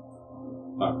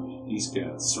 Oh, he's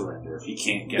going to surrender if he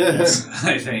can't get this,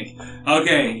 I think.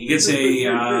 Okay, he gets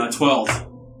a 12.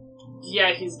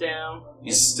 Yeah, he's down.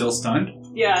 He's still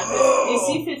stunned? Yeah,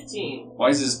 AC 15. Why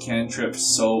is his cantrip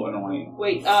so annoying?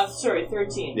 Wait, sorry,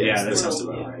 13. Yeah, that sounds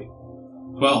Total, about yeah. right.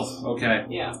 12, okay.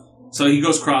 Yeah. So he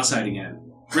goes cross-eyed again.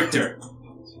 Richter.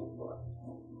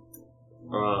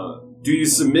 Do you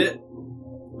submit?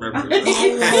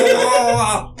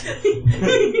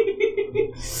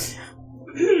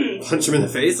 Punch him in the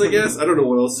face, I guess? I don't know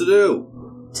what else to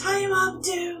do. Tie him up,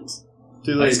 dude!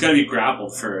 He's got to be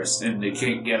grappled first, and they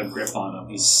can't get a grip on him.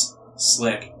 He's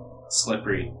slick,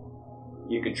 slippery.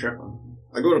 You could trip him.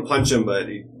 I go to punch him, but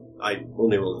I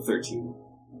only rolled a 13.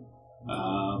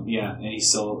 Yeah, and he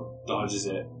still dodges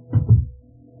it.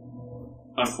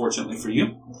 Unfortunately for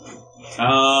you.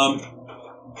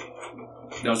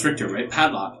 That was Richter, right?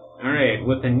 Padlock. Alright,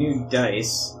 with the new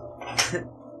dice,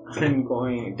 I'm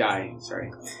going...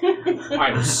 Sorry.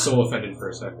 I was so offended for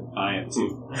a second. I am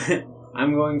too.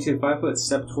 I'm going to 5-foot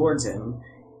step towards him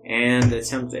and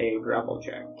attempt a grapple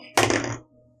check.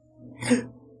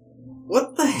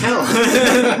 What the hell?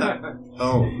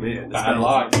 Oh, man. This Bad guy's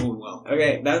luck. not doing well.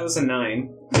 Okay, that was a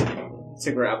 9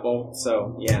 to grapple,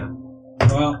 so yeah.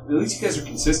 Well, at least you guys are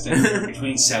consistent.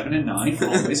 Between 7 and 9,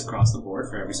 always across the board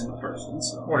for every single person.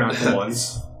 So We're not the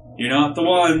ones. you're not the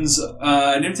ones.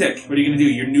 Nimtik, what are you going to do?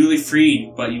 You're newly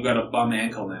freed, but you got a bum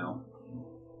ankle now.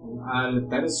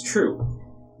 That is true.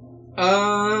 I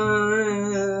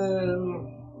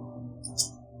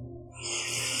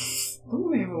don't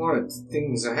really have a lot of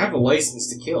things. I have a license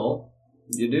to kill.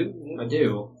 You do? I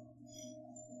do.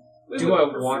 We Do would I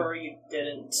prefer want- you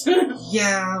didn't.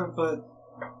 Yeah, but...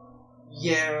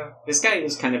 Yeah. This guy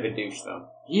is kind of a douche, though.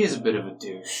 He is a bit of a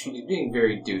douche. He's being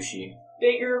very douchey.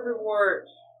 Bigger reward.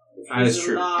 If That is he's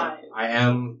true. alive. I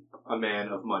am a man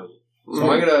of money. So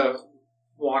I'm gonna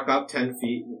walk up 10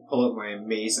 feet and pull out my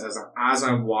mace as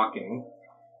I'm walking.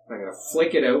 I'm gonna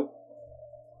flick it out.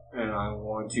 And I'm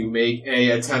going to make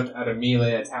a attempt at a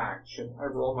melee attack. Should I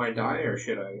roll my die or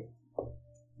should I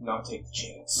not take the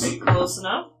chance? Are you close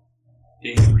enough?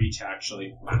 Big reach,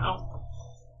 actually. Wow.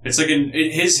 It's like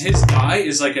his die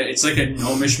is like it's like a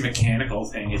gnomish mechanical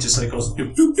thing. It just like goes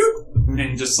doop doop doop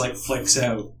and just like flicks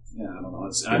out. Yeah, I don't know.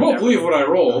 You won't believe what I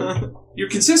rolled. You're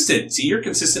consistent. See, you're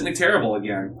consistently terrible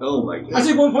again. Oh my god. I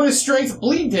take 1 point of strength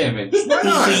bleed damage. Why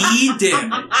not? Bleed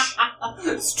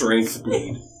damage Strength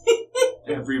bleed.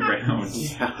 every round.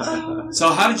 Yeah. So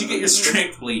how did you get your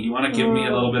strength bleed? You want to give me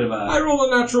a little bit of I a...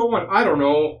 rolled a natural 1. I don't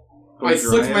know. I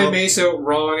flicked my mace out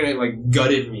wrong and it like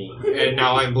gutted me. And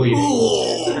now I'm bleeding.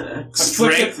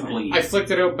 Strength bleed. I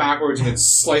flicked it out backwards and it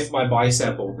sliced my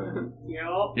bicep open.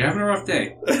 Yup. You're having a rough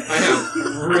day. I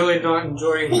am really not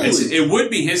enjoying this. It would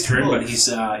be his turn, but he's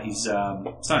stunned.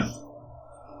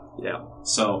 Yeah.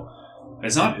 So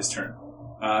it's not his turn.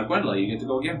 Gwendolyn, you get to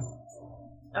go again.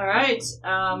 Alright,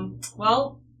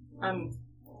 well, can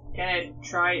I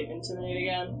try intimidate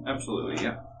again? Absolutely,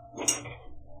 yeah.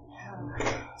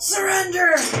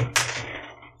 Surrender!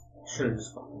 Should've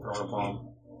just fucking thrown a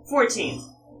bomb. 14.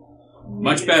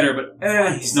 Much better, but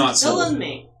he's not Still sold. in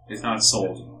me. He's not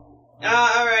sold.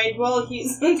 Alright, well,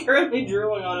 he's currently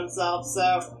drooling on himself,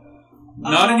 so...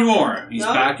 Not anymore. He's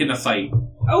no? back in the fight.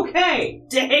 Okay,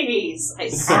 days! I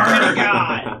swear to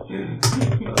God!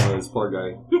 This poor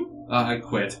guy. I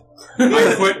quit.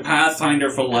 I quit Pathfinder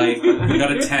for life. I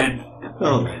got a 10.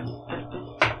 Oh man.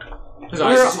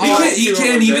 He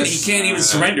can't even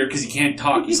surrender because he can't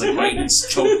talk. He's like biting and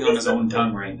choking on his own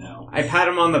tongue right now. I pat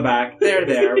him on the back.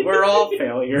 There. We're all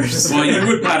failures. Well, you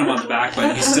would pat him on the back,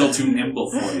 but he's still too nimble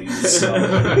for you. So,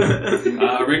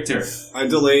 Richter. I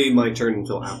delay my turn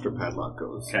until after Padlock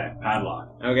goes. Okay,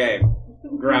 Padlock. Okay,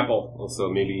 grapple. Also,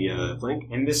 maybe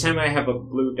flank. And this time I have a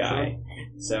blue die.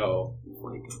 So,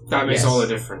 Flank. That makes Yes. all the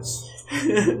difference.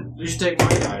 You should take my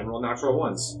die and roll natural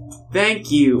ones.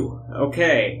 thank you.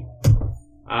 Okay.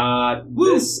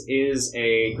 This is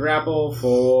a grapple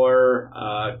for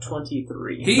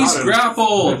 23. He's Got him.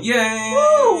 grappled!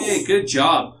 Yay! Good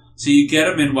job. So you get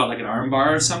him in, what, like an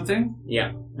armbar or something?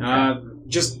 Yeah.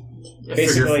 Just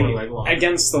basically figure 4 leg lock.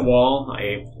 against the wall.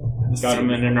 I got him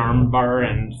in an arm bar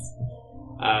and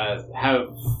have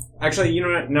actually, you know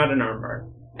what? Not an arm bar,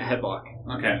 a headlock.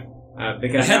 Okay. A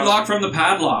Because headlock from the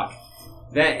padlock.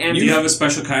 that and Do you have a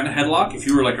special kind of headlock if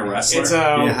you were like a wrestler? it's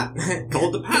Yeah.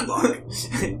 Called the padlock.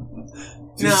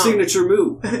 It's your signature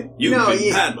move. You No, can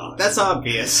yeah. padlock. that's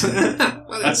obvious.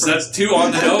 that's 2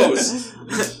 on the nose.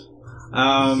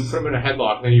 Put him in a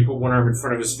headlock, then you put one arm in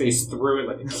front of his face through it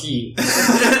like a key.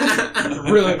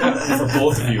 It's really uncomfortable for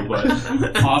both of you, but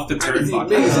Off the turnbuckle.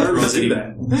 Make his arms Throws it do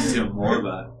even to more of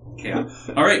a chaos.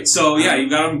 All right, so yeah, you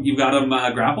got him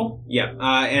grappled. Yeah,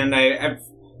 and I've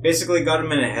basically got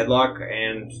him in a headlock,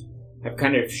 and I've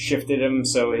kind of shifted him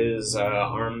so his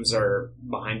arms are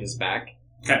behind his back.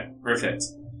 Okay, perfect.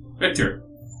 Victor,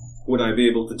 Would I be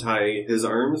able to tie his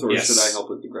arms, or Yes. should I help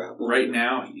with the grapple? right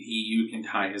now you can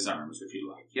tie his arms if you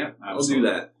like. Yeah, I'll absolutely.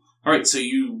 do that. All right, so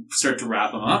you start to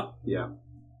wrap him up. Yeah.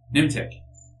 Nimtik.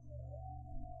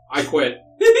 I quit.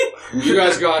 You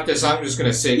guys got this. I'm just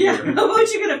gonna sit Yeah, here. how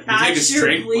about you gonna take a patch your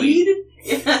strength bleed?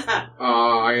 Yeah.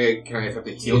 Can I have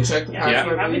the heal check to Yeah, patch Yeah. do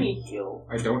you my have bleed? any heal?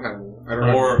 I don't have any. I don't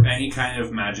have Or any kind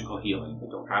of magical healing. I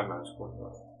don't have magical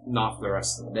healing. Not for the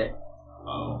rest of the day.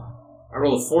 Oh, I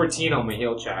rolled a 14 on my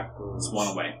heal check. it's 1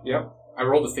 away. Yep. I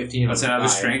rolled a 15 That's on my another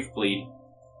die. strength bleed.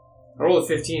 I rolled a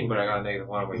 15, but I got a negative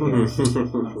 1 on my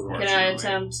heal. Can I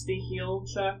attempt the heal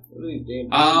check?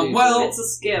 Well, It's a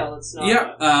skill, it's not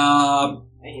yeah.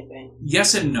 anything.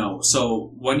 Yes and no.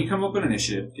 So when you come up with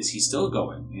initiative, is he still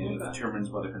going? And it determines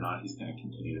whether or not he's going to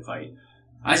continue to fight.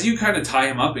 As you kind of tie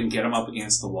him up and get him up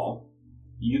against the wall,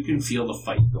 you can feel the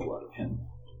fight go out of him.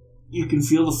 You can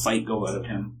feel the fight go out of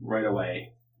him right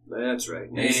away. That's right.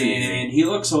 Nice and easy. And he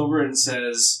looks over and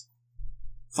says,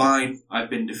 "Fine, I've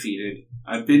been defeated.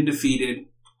 I've been defeated.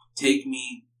 Take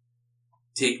me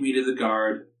to the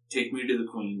guard. Take me to the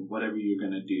queen. Whatever you're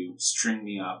going to do, string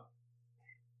me up.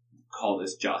 Call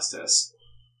this justice."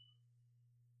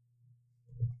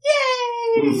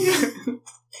 Yay!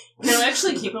 Can I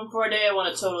actually keep him for a day? I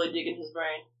want to totally dig in his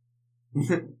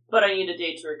brain. But I need a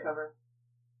day to recover.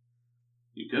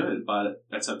 You could, but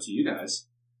that's up to you guys.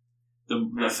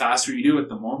 The faster you do it,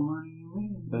 the more money you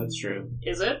win. That's true.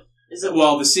 Is it? Is it?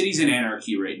 Well, the city's in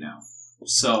anarchy right now,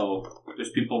 so there's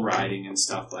people rioting and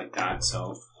stuff like that.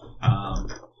 So, I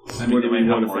mean, What they do we might have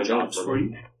wanna more find out jobs from for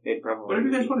him? you. They'd probably Whatever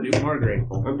you guys want to do. be more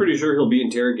grateful. I'm pretty sure he'll be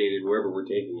interrogated wherever we're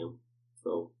taking him.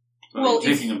 So, But Well, I'm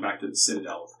taking him back to the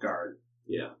Citadel with the guard.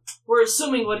 yeah. We're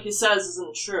assuming what he says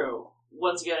isn't true.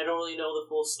 Once again, I don't really know the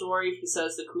full story. If he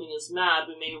says the queen is mad,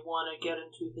 we may want to get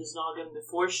into his noggin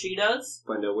before she does.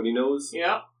 Find out what he knows.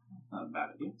 Yeah. Not a bad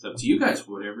idea. It's up to you guys.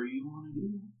 Whatever you want to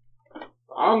do.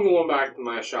 I'm going back to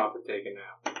my shop and take a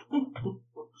nap.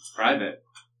 It's private.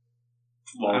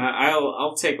 Well,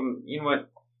 I'll take him. You know what?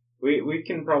 We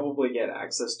can probably get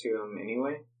access to him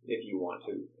anyway if you want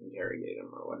to interrogate him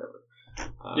or whatever.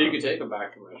 You can take him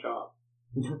back to my shop.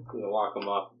 Lock him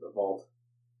up in the vault.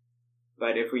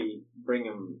 But if we bring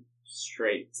him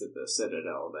straight to the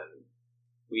Citadel,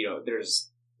 then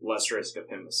there's less risk of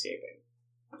him escaping.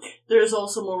 There's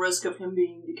also more risk of him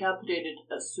being decapitated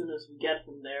as soon as we get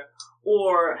him there,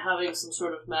 or having some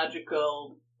sort of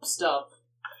magical stuff.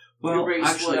 well, erase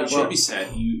actually, it whatever. should be said,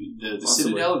 the Possibly.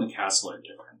 Citadel and the castle are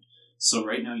different. So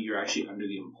right now you're actually under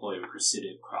the employ of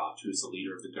Cressida Croft, who's the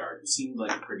leader of the guard, who seemed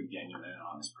like a pretty genuine and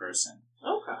honest person.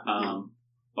 Okay.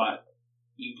 But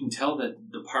you can tell that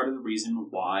the part of the reason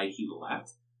why he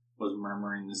left was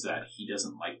murmurings that he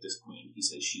doesn't like this queen. He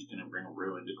says she's going to bring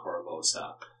ruin to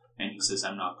Corvosa. And he says,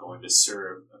 I'm not going to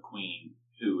serve a queen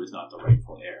who is not the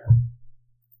rightful heir.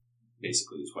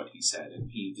 Basically is what he said. And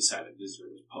he decided to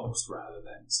desert his post rather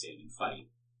than stand and fight.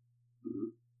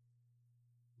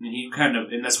 And he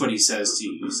and that's what he says to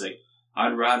you. He's like,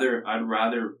 I'd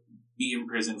rather be in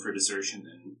prison for desertion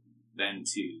than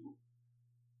to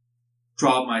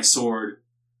draw my sword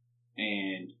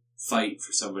and fight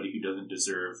for somebody who doesn't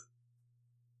deserve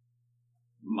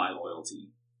my loyalty.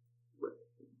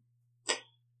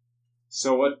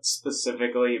 So what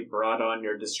specifically brought on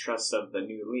your distrust of the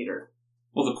new leader?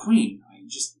 Well, the queen,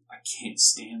 I can't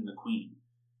stand the queen.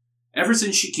 Ever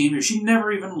since she came here, she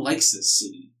never even likes this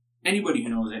city. Anybody who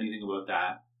knows anything about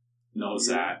that knows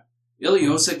that.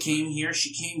 Iliosa came here,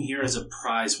 she came here as a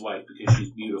prize wife because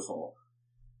she's beautiful.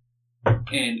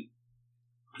 And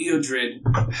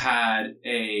Eodred had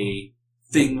a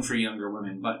thing for younger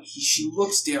women, but she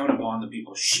looks down upon the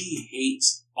people. She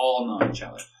hates all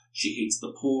non-Cheller. She hates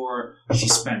the poor. She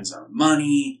spends our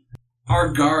money.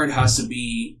 Our guard has to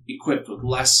be equipped with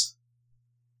less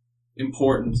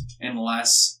important and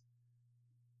less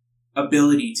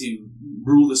ability to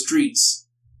rule the streets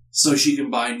so she can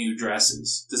buy new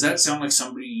dresses. Does that sound like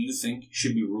somebody you think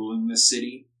should be ruling this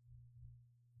city?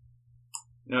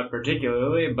 Not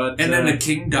particularly, but... And then a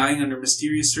king dying under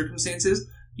mysterious circumstances?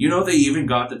 You know, they even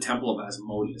got the Temple of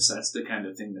Asmodeus. That's the kind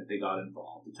of thing that they got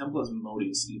involved. The Temple of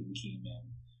Asmodeus even came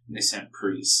in, and they sent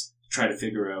priests to try to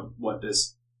figure out what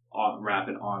this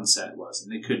rapid onset was,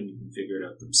 and they couldn't even figure it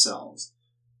out themselves.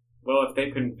 Well, if they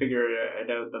couldn't figure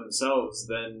it out themselves,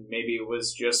 then maybe it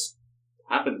was just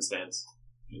happenstance.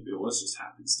 Maybe it was just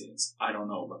happenstance. I don't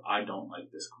know, but I don't like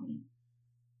this queen.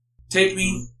 Take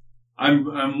me.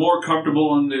 I'm more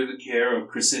comfortable under the care of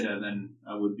Cressida than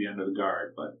I would be under the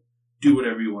guard, but do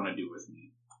whatever you want to do with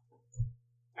me.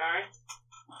 Alright.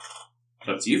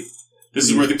 Up to you. This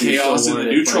is where the chaos and the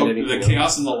neutral, the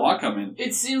chaos and the law come in.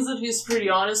 It seems that he's pretty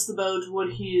honest about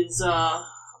what he's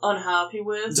unhappy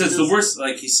with. So it's the worst.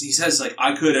 Like he says, like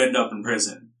I could end up in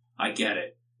prison. I get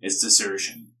it. It's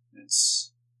desertion.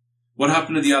 It's what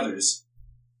happened to the others.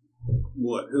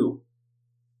 What? Who?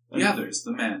 The others,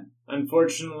 the men.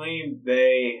 Unfortunately,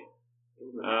 they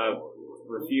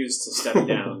refused to step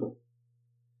down.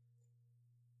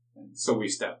 So we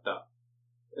stepped up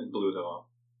and blew them up.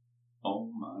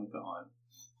 Oh my god.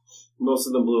 Most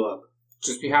of them blew up.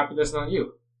 Just be happy that's not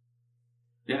you.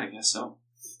 Yeah, I guess so.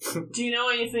 Do you know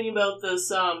anything about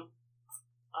this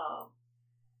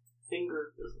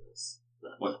finger business?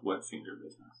 What finger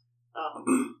business?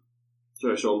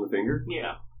 Should I show him the finger?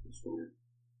 Yeah. This finger.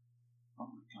 Oh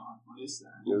my god, what is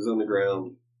that? It was on the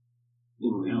ground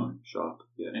in the Really? shop.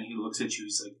 Yeah. And he looks at you,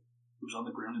 he's like, it was on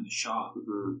the ground in the shop.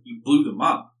 Mm-hmm. You blew them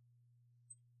up.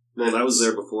 No, that was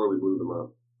there before we blew them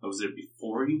up. I was there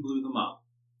before you blew them up.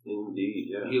 Indeed,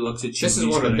 yeah. He looks at you. This is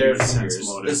he's one of gonna their give a sense fingers.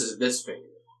 motive. This is this finger.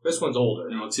 This one's older.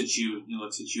 And he looks at you. He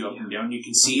looks at you up and down. You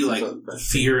can see like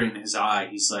fear in his eye.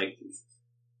 He's like,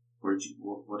 "Where'd you?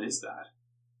 What is that?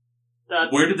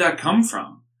 That's Where did that come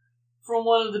from?" from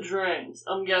one of the drinks.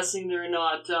 I'm guessing they're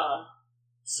not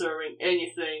serving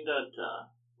anything that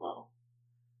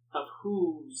have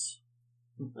hooves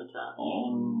attached.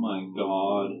 Oh my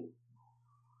god!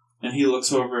 And he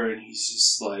looks over and he's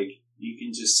just like, you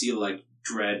can just see like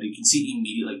dread. You can see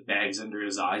immediate like bags under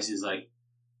his eyes. He's like,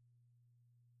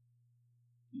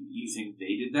 "You think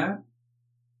they did that?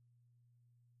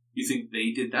 You think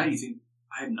they did that? You think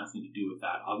I had nothing to do with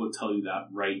that? I will tell you that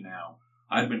right now.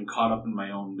 I've been caught up in my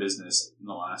own business in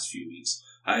the last few weeks.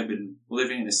 I've been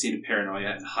living in a state of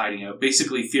paranoia and hiding out,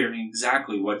 basically fearing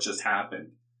exactly what just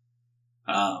happened.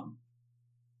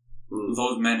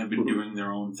 Those men have been doing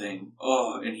their own thing.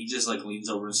 Oh, and he just like leans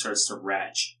over and starts to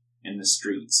retch in the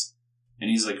streets. And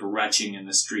he's like retching in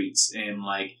the streets and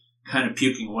like kind of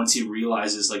puking once he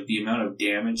realizes like the amount of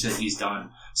damage that he's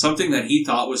done. Something that he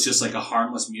thought was just like a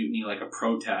harmless mutiny, like a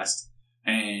protest.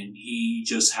 And he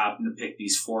just happened to pick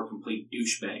these 4 complete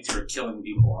douchebags who are killing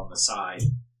people on the side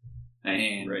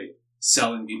and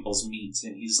selling people's meats.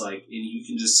 And he's like, and you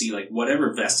can just see like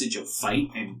whatever vestige of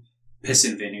fight and piss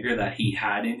and vinegar that he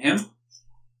had in him,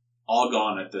 all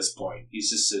gone at this point. He's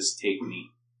just says, "Take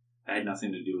me. I had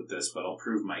nothing to do with this, but I'll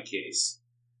prove my case."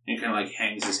 And kind of like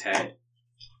hangs his head.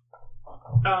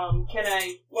 Can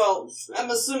I? Well,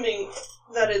 I'm assuming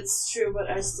that it's true, but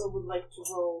I still would like to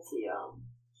roll the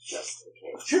just in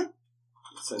case. Sure.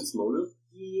 Sense motive?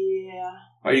 Yeah.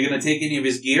 Are you going to take any of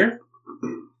his gear?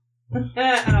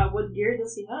 What gear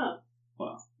does he have?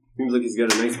 Well, seems like he's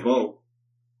got a nice bow.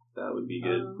 That would be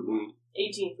good.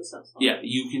 18%. Yeah,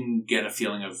 you can get a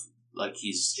feeling of like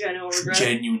he's regret.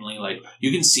 Genuinely like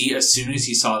you can see as soon as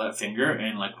he saw that finger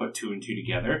and like put 2 and 2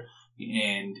 together,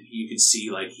 and you could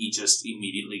see like he just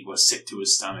immediately was sick to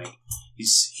his stomach.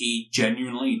 He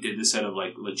genuinely did this out of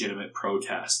like legitimate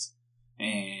protest,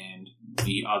 and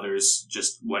the others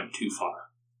just went too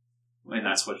far, and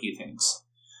that's what he thinks.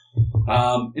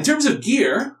 In terms of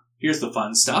gear, here's the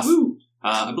fun stuff.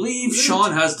 I believe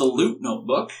Sean has the loot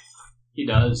notebook. He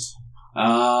does.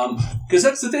 Because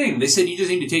that's the thing. They said you just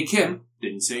need to take him.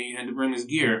 Didn't say you had to bring his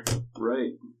gear.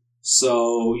 Right.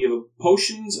 So you have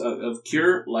potions of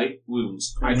cure light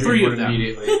wounds. I 3 drink of one them.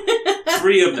 immediately.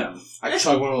 3 of them. I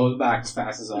chug one of those back as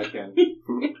fast as I can.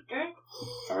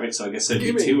 Alright, so I guess I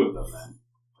do 2 of them then.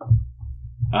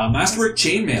 Masterwork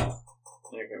chainmail.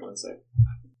 Okay, one sec.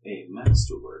 A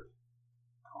masterwork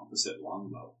composite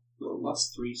longbow.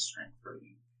 +3 strength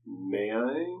rating. May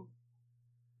I?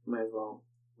 Might as well.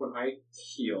 When I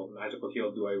heal, magical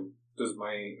heal, does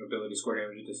my ability score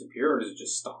damage disappear, or does it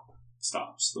just stop?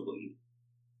 Stops the bleed.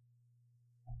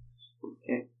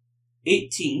 Okay.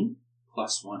 18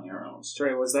 +1 arrows.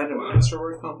 Sorry, was that a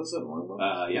masterwork composite longbow?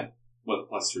 Yeah. With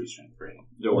 +3 strength rating.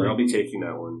 Don't worry, I'll be taking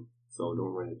that one, so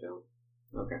don't write it down.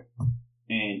 Okay.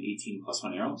 And 18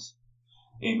 +1 arrows.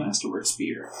 a Masterwork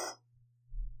Spear.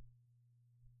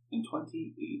 And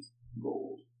 28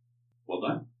 gold. Well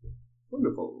done.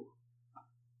 Wonderful.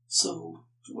 So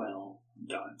well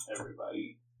done,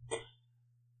 everybody.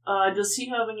 Does he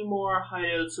have any more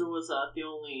hideouts, or was that the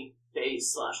only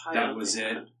base / hideout? That was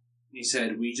it. He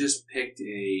said, we just picked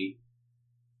a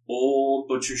old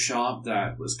butcher shop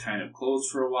that was kind of closed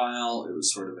for a while. It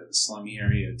was sort of in a slummy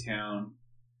area of town.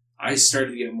 I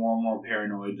started to get more and more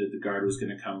paranoid that the guard was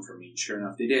going to come for me, and sure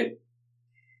enough, they did.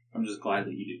 I'm just glad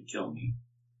that you didn't kill me.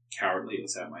 Cowardly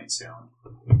as that might sound.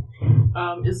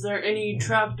 Is there any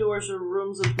trapdoors or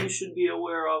rooms that we should be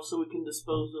aware of so we can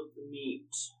dispose of the meat?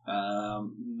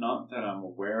 Not that I'm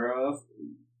aware of.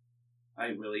 I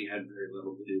really had very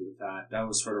little to do with that. That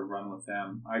was sort of run with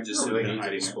them. I just really been need to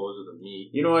hiding it. dispose of the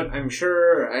meat. You know what? I'm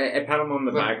sure. I pat him on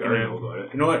the back. I know about it.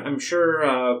 You know what? I'm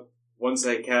sure. Once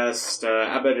I cast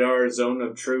Abadar's Zone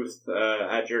of Truth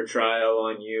at your trial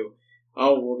on you,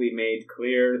 all will be made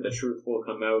clear. The truth will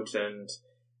come out, and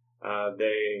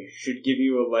they should give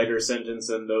you a lighter sentence,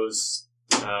 and those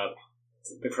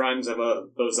the crimes of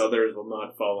those others will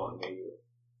not fall on you.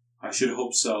 I should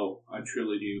hope so. I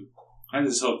truly do. I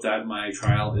just hope that my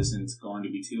trial isn't going to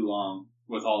be too long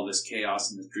with all this chaos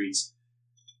in the streets.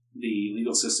 The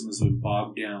legal system has been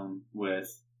bogged down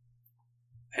with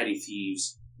petty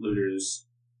thieves, looters,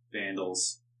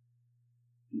 vandals.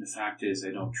 And the fact is,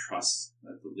 I don't trust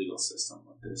that the legal system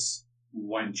with this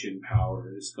wench in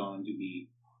power is going to be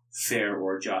fair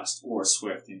or just or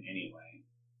swift in any way.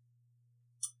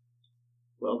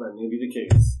 Well, that may be the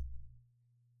case.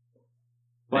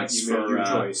 But Thanks you made for your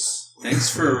choice. thanks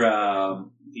for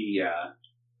the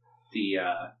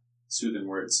soothing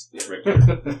words, Richter.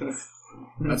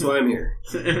 That's why I'm here.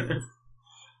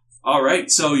 All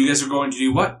right, so you guys are going to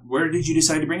do what? Where did you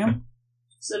decide to bring him?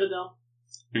 Citadel.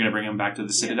 You're going to bring him back to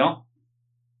the Citadel?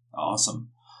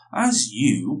 Awesome. As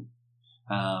you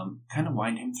kind of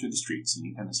wind him through the streets, and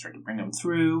you kind of start to bring him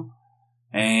through,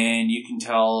 and you can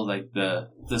tell like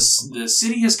the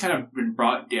city has kind of been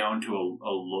brought down to a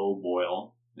low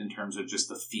boil in terms of just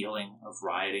the feeling of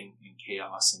rioting and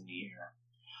chaos in the air.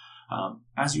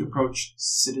 As you approach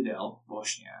Citadel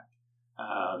Bosniak,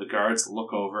 the guards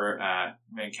look over at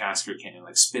Van Kaskerkin and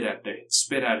like spit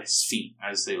at his feet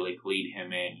as they like lead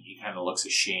him in. He kind of looks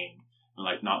ashamed and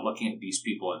like not looking at these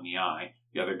people in the eye,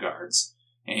 the other guards.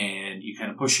 And you kind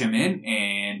of push him in,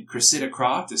 and Cressida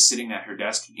Croft is sitting at her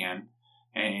desk again,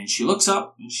 and she looks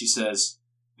up and she says,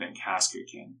 Van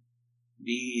Kaskerkin,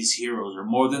 these heroes are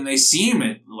more than they seem,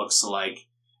 it looks like.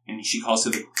 And she calls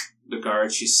to the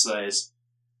guard. She says,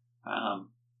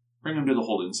 bring him to the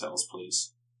holding cells,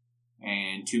 please.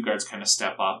 And two guards kind of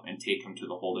step up and take him to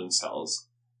the holding cells.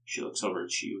 She looks over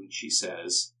at you and she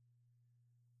says,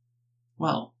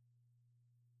 well,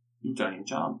 you've done your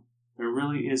job. There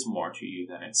really is more to you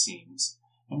than it seems.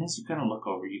 And as you kind of look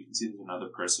over, you can see there's another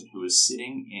person who is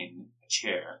sitting in a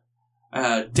chair.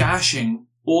 A dashing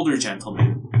older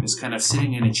gentleman is kind of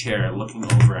sitting in a chair looking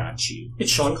over at you.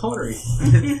 It's Sean Connery.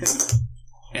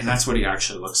 And that's what he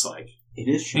actually looks like. It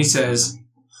is. He says,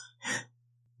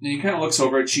 and he kind of looks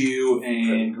over at you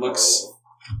and looks...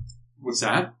 What's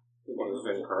that? His name is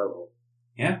Van Carlo.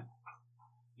 Yeah.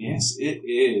 Yes, it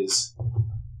is.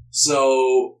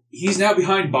 So he's now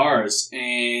behind bars,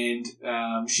 and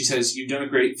she says, you've done a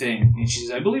great thing. And she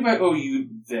says, I believe I owe you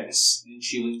this. And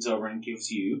she leans over and gives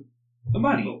you the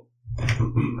money.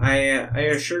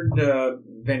 I assured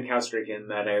Van Kaskerkin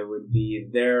that I would be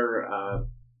there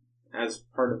as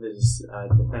part of his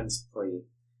defense plea.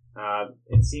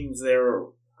 It seems there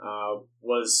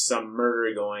was some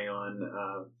murder going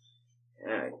on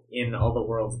in all the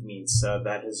world's meets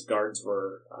that his guards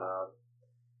were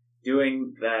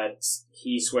doing that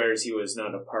he swears he was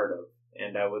not a part of,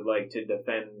 and I would like to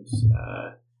defend,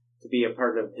 to be a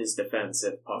part of his defense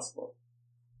if possible.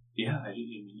 Yeah, I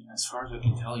mean, as far as I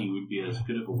can tell, you would be as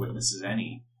good of a witness as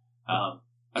any.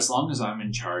 As long as I'm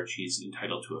in charge, he's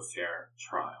entitled to a fair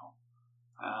trial.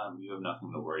 You have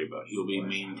nothing to worry about. He'll be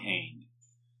maintained.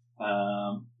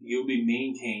 He'll be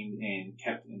maintained and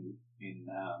kept in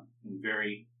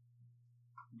very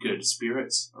good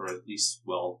spirits, or at least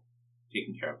well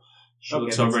taken care of. She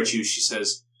looks over at you. She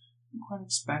says, "You quite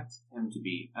expect him to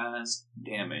be as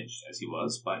damaged as he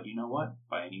was, but you know what?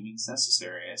 By any means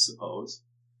necessary, I suppose."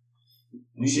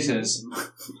 And she says,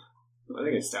 I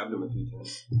think I stabbed him a few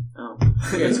times. Oh.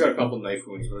 Yeah, he's got a couple knife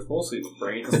wounds, but it's mostly the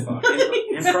brain is fucked.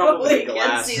 And probably can't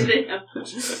glass. see them.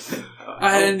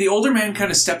 and the older man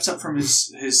kind of steps up from his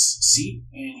seat,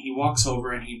 and he walks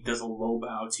over and he does a low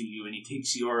bow to you, and he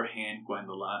takes your hand,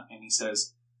 Gwendola, and he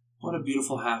says, "What a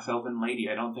beautiful half-elven lady.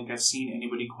 I don't think I've seen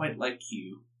anybody quite like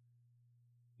you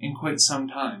in quite some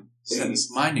time." says,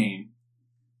 My name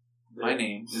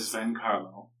is Van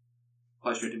Carlo.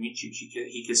 Pleasure to meet you.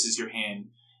 He kisses your hand,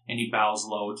 and he bows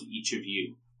low to each of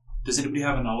you. Does anybody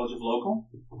have a knowledge of local?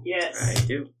 Yes. I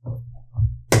do.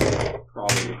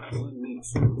 Probably.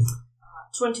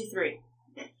 23.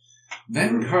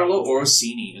 Van Carlo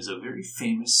Orsini is a very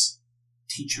famous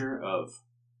teacher of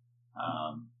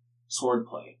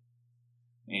swordplay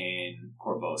in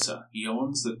Corvosa. He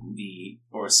owns the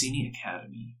Orsini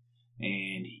Academy,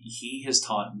 and he has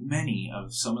taught many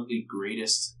of some of the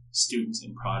greatest students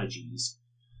and prodigies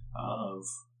of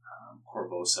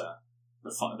Corvosa,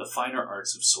 the finer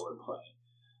arts of swordplay,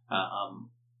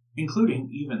 including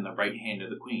even the right hand of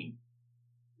the queen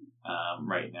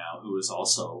right now, who has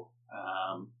also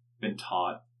been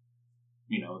taught,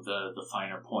 the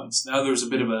finer points. Now, there was a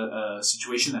bit of a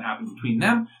situation that happened between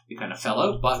them. They kind of fell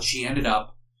out, but she ended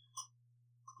up,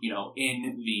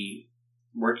 in the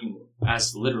working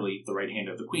as literally the right hand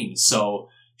of the queen. So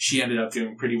she ended up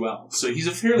doing pretty well. So he's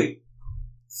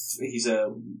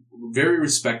a very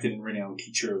respected and renowned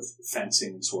teacher of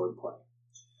fencing and swordplay.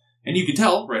 And you can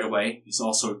tell right away, he's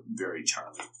also very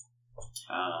charming.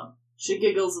 She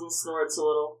giggles and snorts a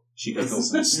little. She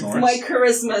giggles and snorts. My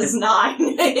charisma is 9.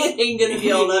 It ain't gonna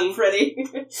be all that pretty.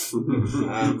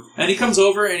 And he comes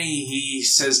over and he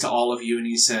says to all of you, and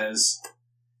he says,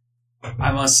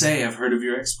 I must say, I've heard of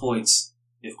your exploits.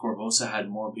 If Corvosa had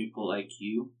more people like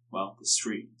you, well, the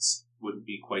streets wouldn't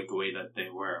be quite the way that they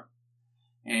were.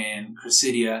 And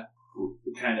Cressidia,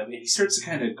 he starts to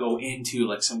kind of go into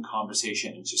like some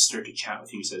conversation and just start to chat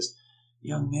with you. He says,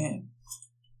 young man,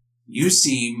 you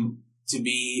seem to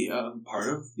be part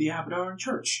of the Abaddon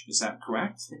Church. Is that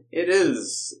correct? It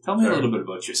is. Tell me a little bit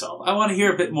about yourself. I want to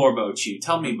hear a bit more about you.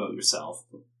 Tell me about yourself.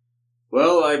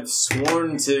 Well, I've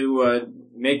sworn to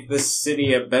make this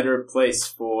city a better place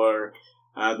for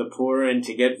the poor and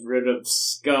to get rid of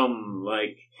scum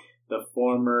like the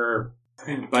former...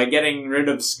 by getting rid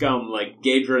of scum like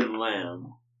Gadron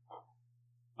Lamb.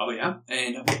 Oh, yeah?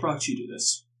 And what brought you to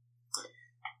this?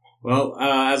 Well,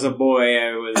 as a boy,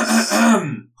 I was...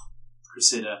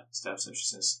 Cressida steps up. She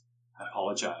says, I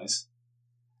apologize.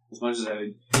 As much as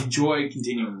I enjoy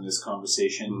continuing this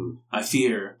conversation, I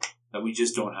fear that we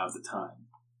just don't have the time.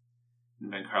 And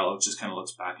Van Carlo just kind of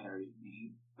looks back at her.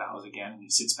 He bows again, and he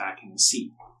sits back in his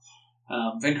seat.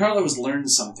 Van Carlo has learned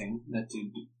something that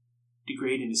to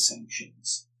degrade into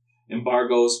sanctions,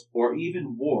 embargoes, or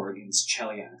even war against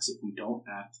Cheliax if we don't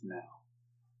act now.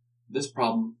 This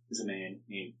problem is a man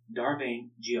named Darvain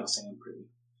Gios Ampri,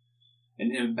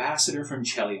 an ambassador from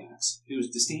Cheliax, whose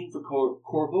disdain for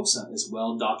Corvosa is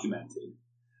well documented.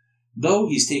 Though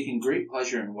he's taken great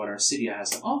pleasure in what our city has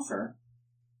to offer,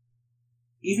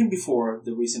 even before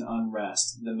the recent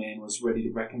unrest, the man was ready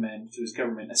to recommend to his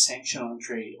government a sanction on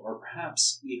trade, or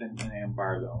perhaps even an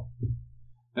embargo.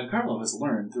 Van Carlo has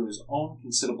learned through his own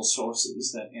considerable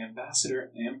sources that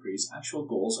Ambassador Ampri's actual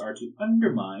goals are to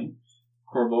undermine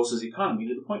Corvosa's economy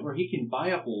to the point where he can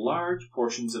buy up large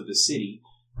portions of the city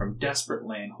from desperate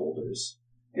landholders.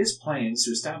 His plans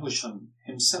to establish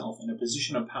himself in a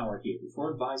position of power here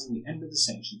before advising the end of the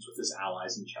sanctions with his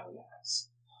allies in Cheliax.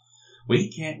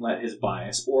 We can't let his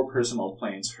bias or personal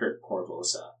plans hurt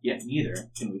Corvosa, yet neither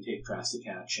can we take drastic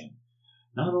action.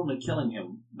 Not only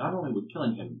would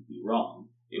killing him be wrong,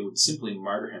 it would simply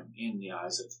murder him in the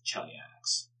eyes of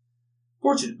Cheliax.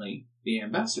 Fortunately, the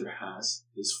ambassador has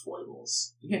his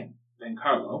foibles. Again, Van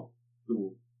Carlo,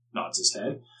 who nods his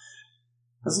head,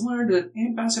 has learned that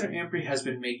Ambassador Ampri has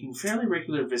been making fairly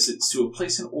regular visits to a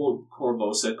place in Old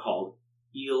Corvosa called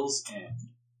Eel's End.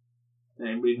 Does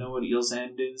anybody know what Eel's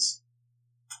End is?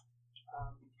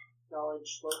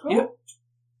 Knowledge local? Yep.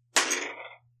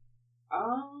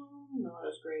 Not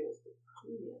as great as the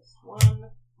previous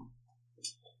one.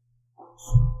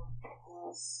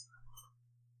 Plus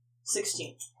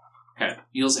 16. Okay.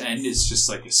 Eel's End is just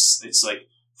like it's like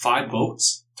 5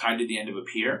 boats tied to the end of a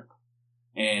pier,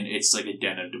 and it's like a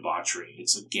den of debauchery.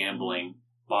 It's a gambling,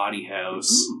 body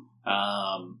house,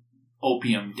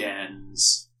 opium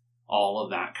dens, all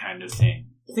of that kind of thing.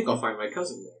 I think I'll find my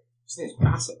cousin there. His name's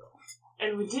Bassett.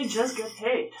 And we did just get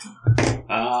paid.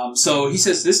 So he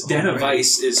says this den of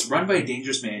vice is run by a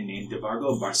dangerous man named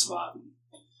Devargo Barsavavi,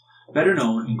 better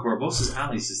known in Corvosa's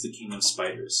alleys as the King of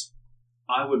Spiders.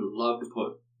 I would love to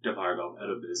put Devargo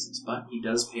out of business, but he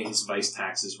does pay his vice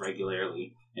taxes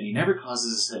regularly, and he never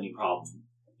causes us any problem.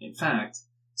 In fact,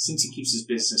 since he keeps his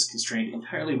business constrained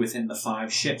entirely within the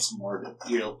 5 ships moored at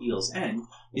Eel's End,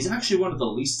 he's actually one of the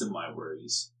least of my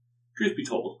worries. Truth be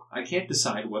told, I can't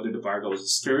decide whether Devargo is a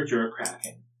sturge or a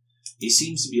kraken. He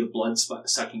seems to be a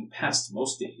blood-sucking pest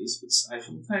most days, but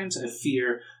sometimes I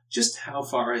fear just how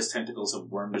far his tentacles have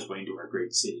wormed his way into our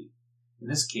great city. In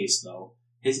this case, though,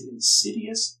 his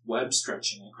insidious web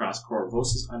stretching across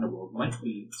Korvosa's underworld might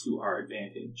be to our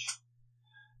advantage.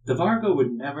 Devargo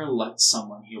would never let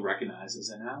someone he recognizes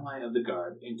an ally of the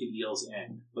Guard into Eel's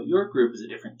End, but your group is a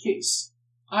different case.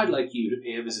 I'd like you to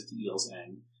pay a visit to Eel's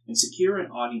End and secure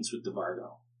an audience with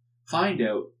Devargo. Find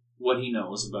out what he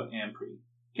knows about Ampri.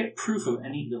 Get proof of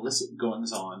any illicit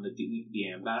goings-on that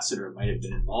the ambassador might have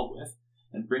been involved with,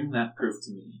 and bring that proof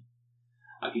to me.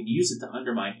 I can use it to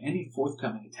undermine any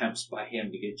forthcoming attempts by him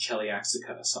to get Cheliax to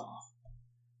cut us off.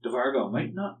 Devargo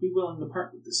might not be willing to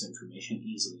part with this information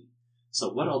easily, so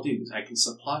what I'll do is I can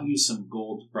supply you some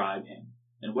gold to bribe him,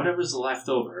 and whatever's left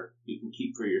over, you can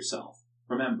keep for yourself.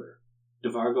 Remember,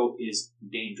 Devargo is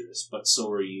dangerous, but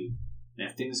so are you, and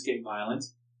if things get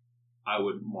violent, I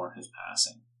wouldn't mourn his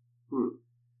passing.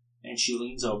 And she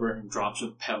leans over and drops a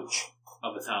pouch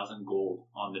of 1,000 gold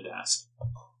on the desk.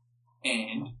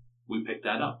 And we pick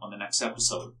that up on the next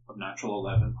episode of Natural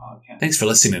 11 Podcast. Thanks for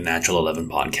listening to Natural 11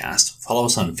 Podcast. Follow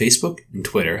us on Facebook and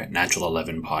Twitter at Natural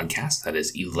 11 Podcast. That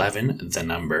is 11, the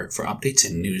number, for updates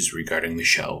and news regarding the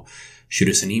show. Shoot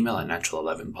us an email at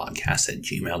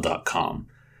natural11podcast@gmail.com.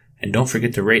 And don't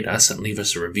forget to rate us and leave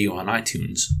us a review on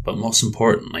iTunes. But most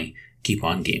importantly, keep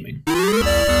on gaming.